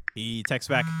cutter. He texts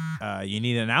back, you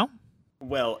need it now?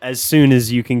 Well, as soon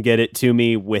as you can get it to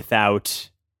me without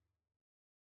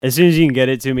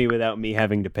me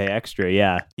having to pay extra,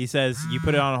 yeah. He says, you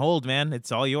put it on hold, man.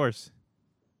 It's all yours.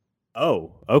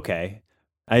 Oh, okay.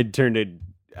 I turned it.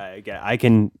 I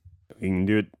can. We can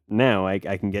do it now. I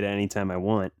can get it anytime I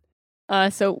want.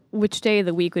 So which day of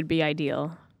the week would be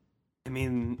ideal? I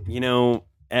mean,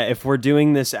 if we're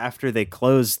doing this after they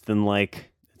close, then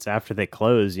It's after they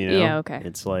close, you know? Yeah, okay.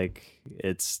 It's like,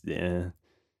 it's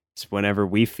whenever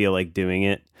we feel like doing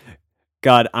it.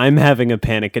 God, I'm having a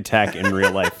panic attack in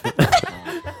real life.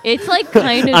 It's like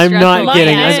kind of. I'm not My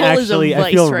kidding. I'm asshole is a actually, I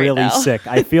vice feel right really now. sick.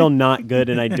 I feel not good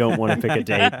and I don't want to pick a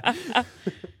date.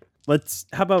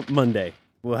 How about Monday?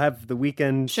 We'll have the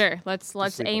weekend. Sure. Let's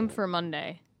sleep aim on it. for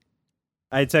Monday.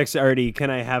 I text Artie, can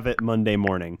I have it Monday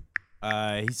morning?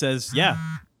 He says, "Yeah,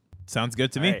 sounds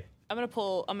good to me." All right. I'm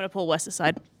gonna pull Wes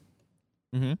aside.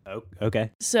 Oh, okay.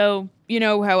 So you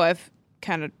know how I've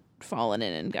kind of fallen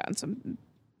in and gotten some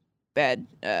bad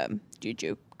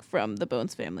juju from the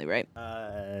Bones family, right?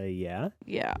 Yeah.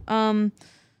 Yeah.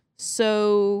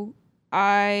 So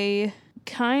I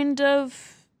kind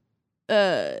of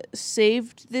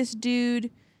saved this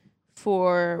dude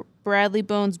for Bradley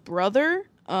Bones' brother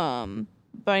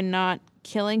by not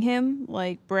killing him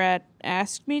like Brad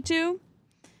asked me to.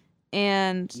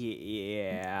 And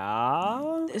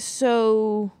Yeah.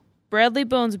 so Bradley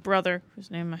Bones' brother, whose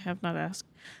name I have not asked,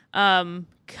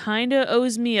 kind of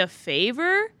owes me a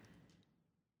favor.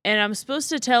 And I'm supposed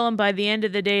to tell him by the end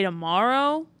of the day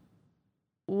tomorrow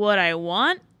what I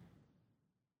want.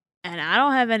 And I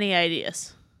don't have any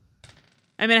ideas.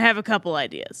 I mean, I have a couple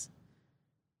ideas.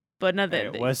 But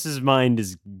nothing. Wes's mind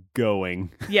is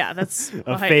going. Yeah, that's A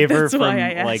why, favor that's from why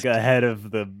I asked. like ahead of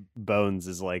the Bones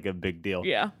is like a big deal.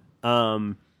 Yeah.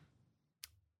 If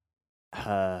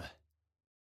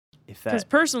Because that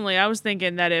personally, I was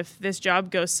thinking that if this job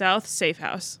goes south, safe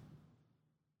house.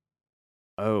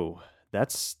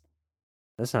 that's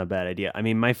not a bad idea. I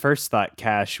mean, my first thought,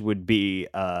 Cash, would be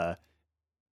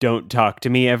don't talk to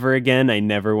me ever again. I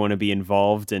never want to be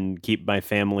involved and keep my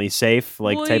family safe,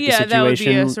 like Well, type yeah, of that would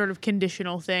situation. be a sort of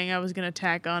conditional thing I was going to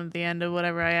tack on at the end of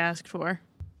whatever I asked for.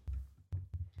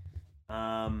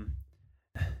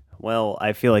 Well,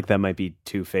 I feel like that might be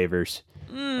two favors.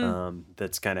 Mm.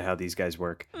 That's kind of how these guys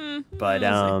work. But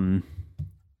But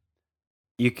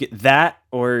you could that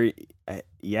or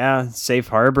yeah, safe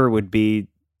harbor would be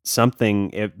something.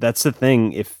 If that's the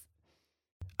thing, if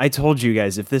I told you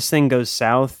guys, if this thing goes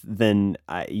south, then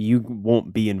you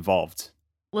won't be involved.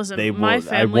 listen, They my will.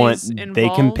 family's involved. They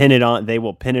can pin it on. They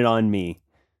will pin it on me.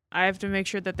 I have to make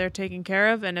sure that they're taken care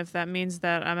of, and if that means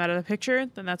that I'm out of the picture,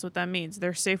 then that's what that means.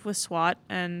 They're safe with SWAT,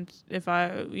 and if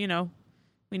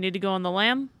we need to go on the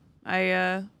lam,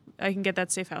 I can get that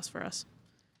safe house for us.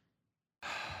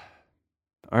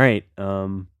 All right.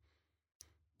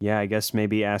 Yeah, I guess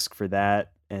maybe ask for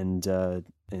that and to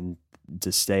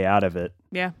stay out of it.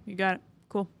 Yeah, you got it.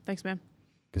 Cool. Thanks, man.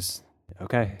 Cause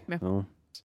okay. Yeah. Well,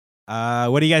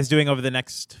 What are you guys doing over the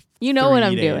next? You know what 3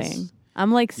 I'm days? doing.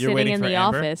 I'm like You're sitting waiting in for the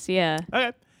Amber? office. Yeah.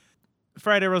 Okay.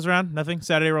 Friday rolls around, nothing.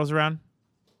 Saturday rolls around.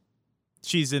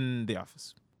 She's in the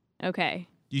office. Okay.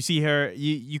 You see her.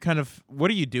 You kind of. What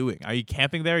are you doing? Are you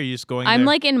camping there? Or are you just going? I'm there?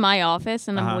 like in my office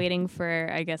and Uh-huh. I'm waiting for,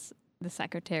 I guess, the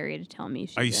secretary to tell me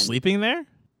she's Are you in. sleeping there?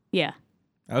 Yeah.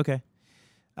 Okay.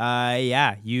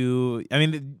 Yeah. I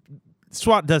mean,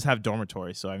 SWAT does have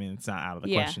dormitories, so I mean, it's not out of the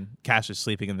Yeah. question. Cash is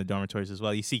sleeping in the dormitories as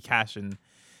well. You see Cash, and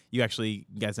you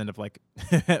guys end up like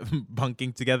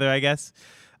bunking together, I guess.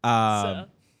 But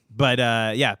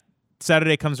yeah,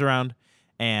 Saturday comes around,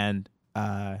 and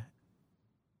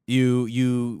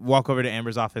you walk over to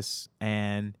Amber's office,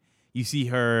 and you see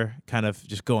her kind of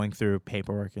just going through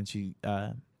paperwork, and she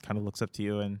kind of looks up to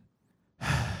you and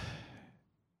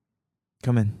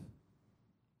come in.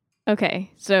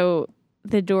 Okay. So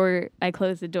I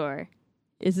close the door.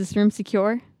 Is this room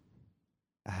secure?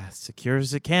 Secure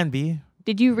as it can be.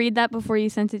 Did you read that before you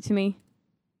sent it to me?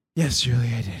 Yes,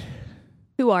 Julie, I did.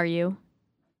 Who are you?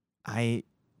 I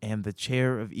am the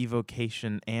chair of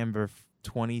evocation, Amber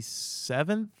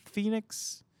 27th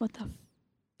Phoenix. What the?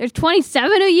 There's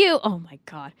 27 of you. Oh my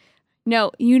god.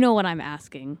 No, you know what I'm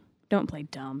asking. Don't play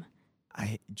dumb.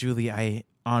 Julie, I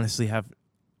honestly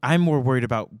I'm more worried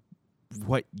about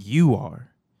what you are.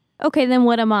 Okay, then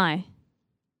what am I?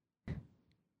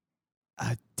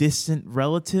 A distant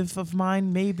relative of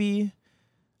mine, maybe?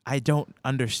 I don't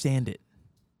understand it.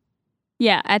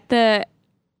 Yeah, at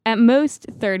most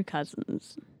third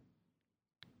cousins.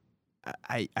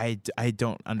 I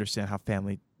don't understand how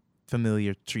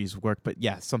familiar trees work, but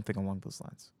yeah, something along those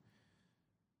lines.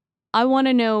 I want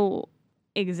to know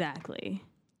exactly.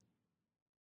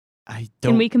 I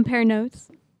don't. Can we compare notes?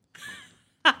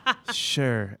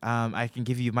 Sure. I can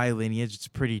give you my lineage. It's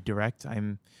pretty direct.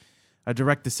 I'm a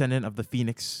direct descendant of the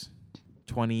Phoenix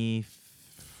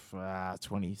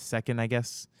 22nd, I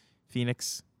guess.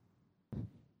 Phoenix.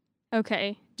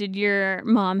 Okay. Did your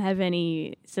mom have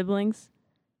any siblings?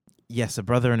 Yes, a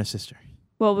brother and a sister.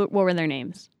 What were their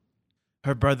names?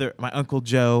 Her brother, my Uncle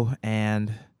Joe,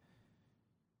 and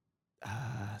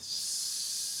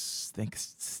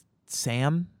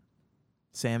Sam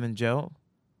and Joe.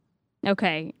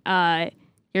 Okay.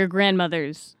 Your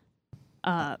grandmother's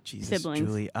Jesus, siblings.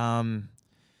 Julie.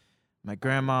 My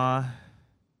grandma,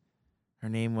 her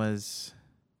name was,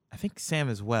 I think Sam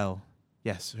as well.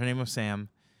 Yes, her name was Sam.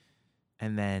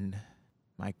 And then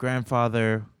my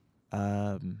grandfather,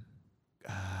 what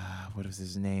was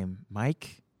his name?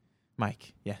 Mike?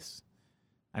 Mike, yes.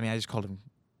 I mean, I just called him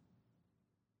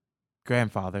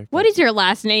grandfather. What is your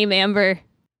last name, Amber?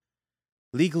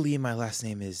 Legally, my last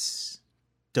name is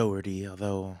Doherty,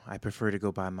 although I prefer to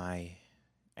go by my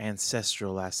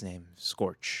ancestral last name,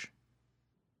 Scorch.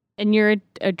 And you're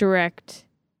a direct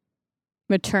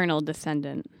maternal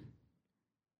descendant.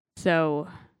 So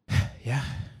Yeah.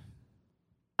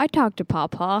 I talked to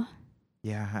Pawpaw.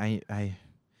 Yeah, I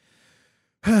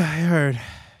heard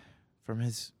from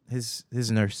his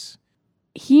nurse.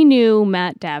 He knew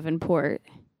Matt Davenport.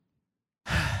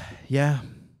 Yeah.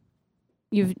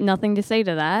 You've nothing to say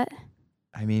to that?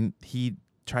 I mean, he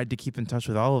tried to keep in touch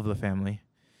with all of the family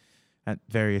at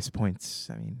various points.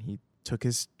 I mean, he took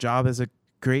his job as a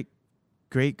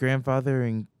great-great-grandfather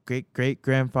and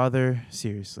great-great-grandfather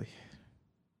seriously.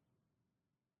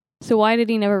 So why did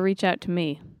he never reach out to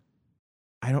me?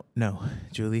 I don't know,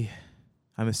 Julie.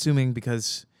 I'm assuming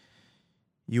because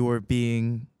you were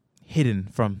being hidden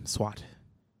from SWAT.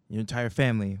 Your entire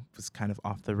family was kind of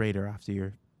off the radar after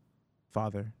your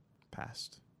father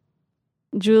passed.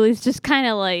 Julie's just kind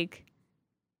of like,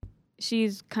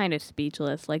 she's kind of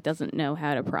speechless, like doesn't know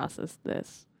how to process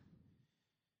this.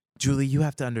 Julie, you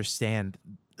have to understand,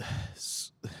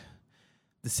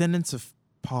 descendants of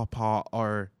Pawpaw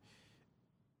are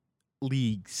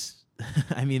leagues.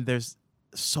 I mean, there's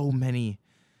so many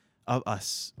of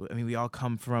us. I mean, we all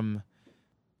come from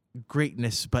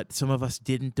greatness, but some of us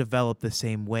didn't develop the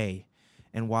same way.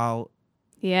 And while...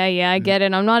 Yeah, I get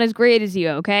it. I'm not as great as you,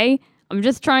 okay? I'm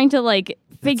just trying to, like,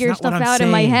 figure stuff out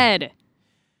in my head.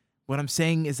 What I'm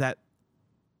saying is that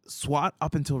SWAT,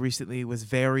 up until recently, was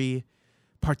very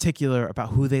particular about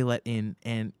who they let in.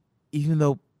 And even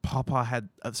though Pawpaw had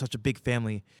such a big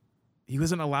family, he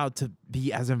wasn't allowed to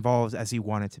be as involved as he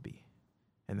wanted to be.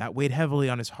 And that weighed heavily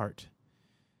on his heart.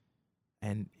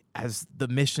 And as the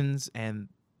missions and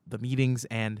the meetings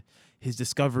and his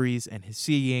discoveries and his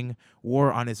seeing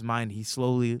wore on his mind, he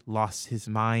slowly lost his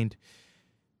mind.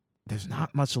 There's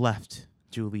not much left,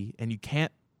 Julie, and you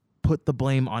can't put the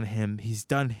blame on him. He's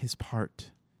done his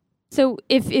part. So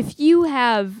if you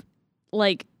have,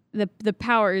 like, the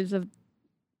powers of,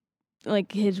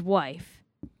 like, his wife,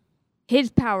 his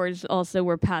powers also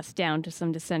were passed down to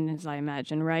some descendants, I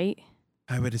imagine, right?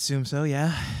 I would assume so,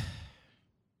 yeah.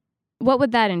 What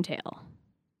would that entail?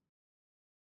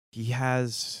 He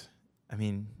has, I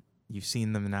mean, you've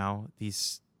seen them now,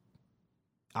 these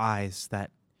eyes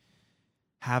that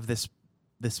have this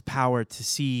power to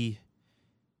see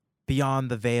beyond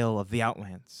the veil of the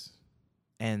Outlands.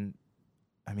 And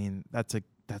I mean, that's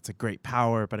a great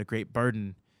power, but a great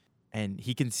burden. And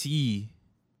he can see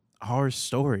our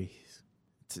stories.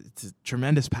 It's a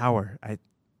tremendous power. I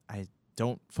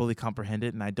don't fully comprehend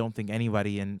it, and I don't think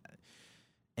anybody in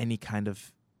any kind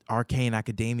of arcane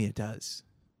academia does.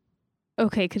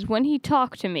 Okay, because when he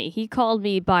talked to me, he called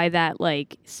me by that,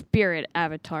 like, spirit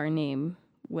avatar name,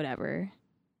 whatever.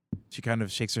 She kind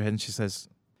of shakes her head and she says,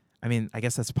 I mean, I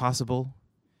guess that's possible.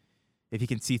 If he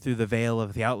can see through the veil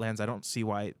of the Outlands, I don't see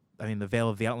why. I mean, the veil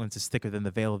of the Outlands is thicker than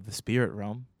the veil of the spirit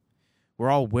realm. We're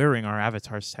all wearing our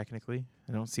avatars, technically.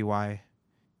 I don't see why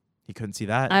he couldn't see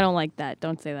that. I don't like that.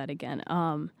 Don't say that again.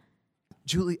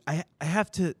 Julie, I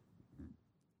have to...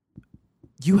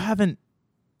 You haven't...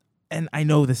 And I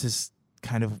know this is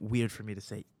kind of weird for me to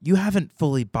say. You haven't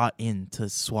fully bought into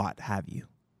SWAT, have you?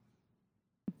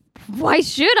 Why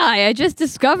should I? I just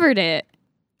discovered it.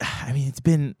 I mean, it's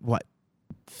been, what,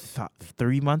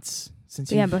 3 months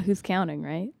since you... Yeah, but who's counting,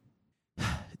 right?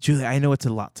 Julie, I know it's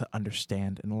a lot to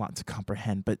understand and a lot to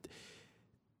comprehend, but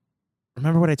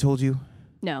remember what I told you?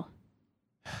 No.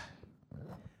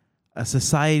 A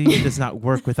society does not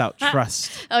work without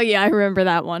trust. Oh, yeah, I remember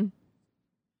that one.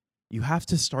 You have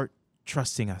to start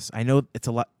trusting us. I know it's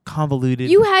a lot convoluted.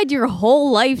 You had your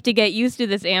whole life to get used to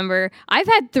this, Amber. I've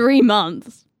had 3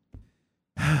 months.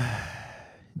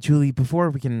 Julie, before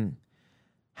we can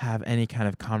have any kind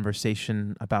of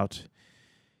conversation about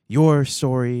your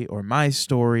story or my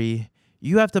story,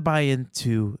 you have to buy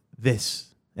into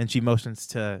this. And she motions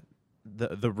to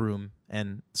the room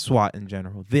and SWAT in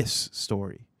general. This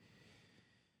story.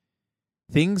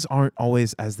 Things aren't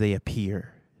always as they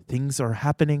appear. Things are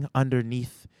happening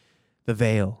underneath the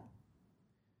veil.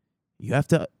 You have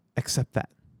to accept that.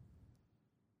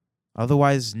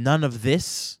 Otherwise, none of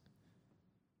this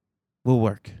will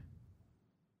work.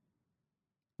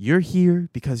 You're here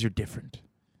because you're different.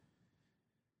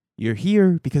 You're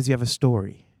here because you have a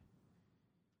story.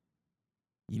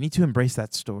 You need to embrace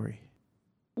that story.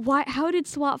 Why? How did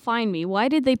SWAT find me? Why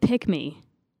did they pick me?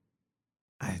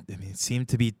 I mean, it seemed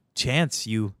to be chance.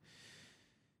 You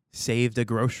saved a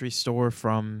grocery store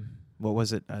from, what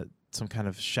was it? Some kind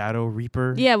of shadow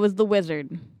reaper? Yeah, it was the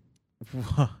wizard.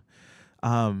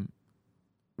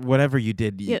 Whatever you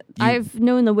did. I've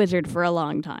known the wizard for a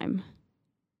long time.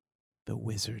 The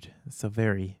wizard. It's a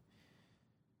very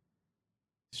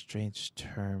strange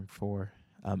term for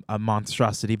a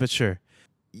monstrosity, but sure.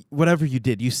 Whatever you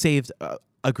did, you saved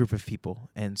a group of people,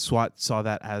 and SWAT saw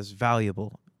that as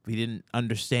valuable. We didn't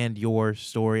understand your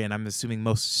story, and I'm assuming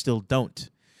most still don't.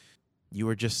 You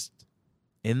were just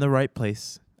in the right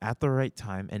place at the right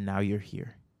time, and now you're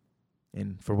here.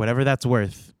 And for whatever that's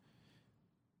worth,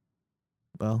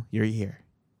 well, you're here.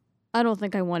 I don't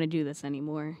think I want to do this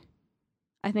anymore.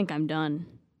 I think I'm done.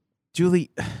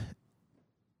 Julie,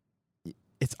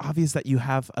 it's obvious that you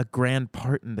have a grand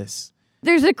part in this.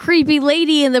 There's a creepy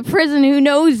lady in the prison who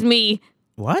knows me.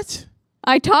 What?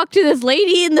 I talked to this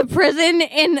lady in the prison,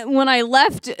 and when I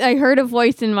left, I heard a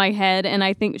voice in my head, and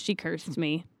I think she cursed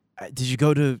me. Did you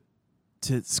go to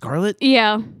Scarlet?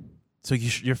 Yeah. So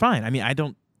you're fine. I mean, I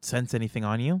don't sense anything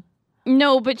on you.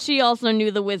 No, but she also knew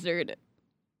the wizard.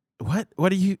 What?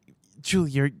 What are you...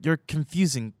 Julie, you're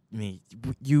confusing me.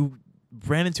 You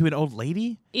ran into an old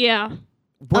lady? Yeah.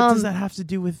 What does that have to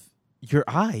do with your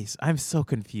eyes? I'm so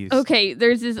confused. Okay,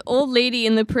 there's this old lady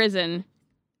in the prison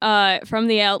from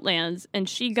the Outlands, and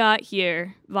she got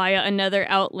here via another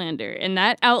Outlander, and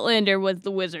that Outlander was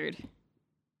the wizard.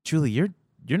 Julie, you're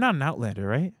not an Outlander,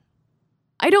 right?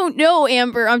 I don't know,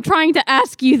 Amber. I'm trying to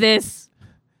ask you this.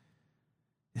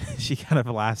 She kind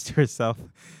of laughs to herself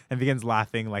and begins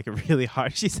laughing like really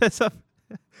hard. She says,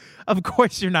 of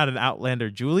course you're not an Outlander,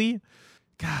 Julie.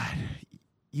 God,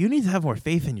 you need to have more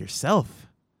faith in yourself.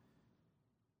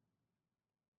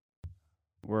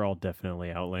 We're all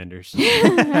definitely Outlanders.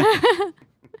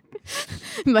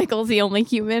 Michael's the only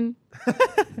human.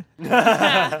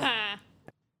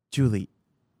 Julie,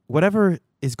 whatever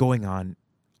is going on,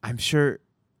 I'm sure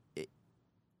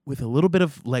with a little bit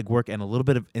of legwork and a little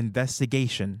bit of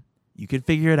investigation, you could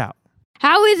figure it out.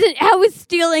 How is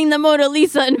stealing the Mona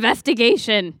Lisa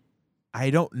investigation?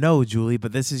 I don't know, Julie,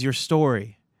 but this is your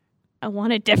story. I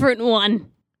want a different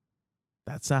one.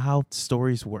 That's not how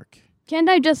stories work. Can't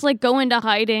I just go into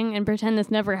hiding and pretend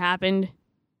this never happened?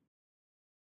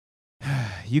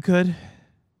 You could.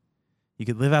 You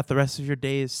could live out the rest of your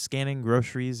days scanning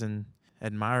groceries and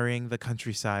admiring the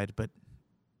countryside, but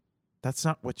that's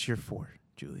not what you're for,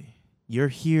 Julie. You're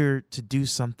here to do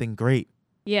something great.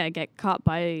 Yeah, get caught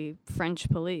by French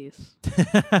police.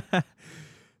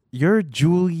 You're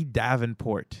Julie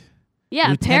Davenport. Yeah,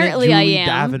 Lieutenant apparently Julie I am.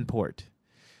 Davenport.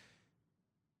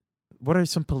 What are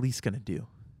some police going to do?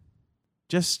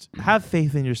 Just have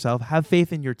faith in yourself. Have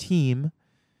faith in your team.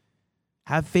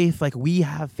 Have faith like we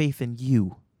have faith in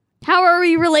you. How are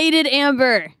we related,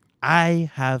 Amber?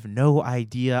 I have no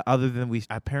idea other than we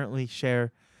apparently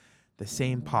share the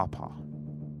same pawpaw.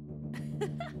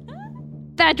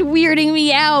 That's weirding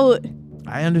me out.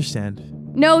 I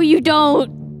understand. No, you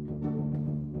don't.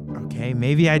 Okay,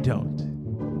 maybe I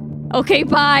don't. Okay,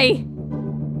 bye.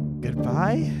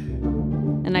 Goodbye?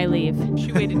 And I leave.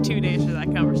 She waited 2 days for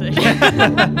that conversation.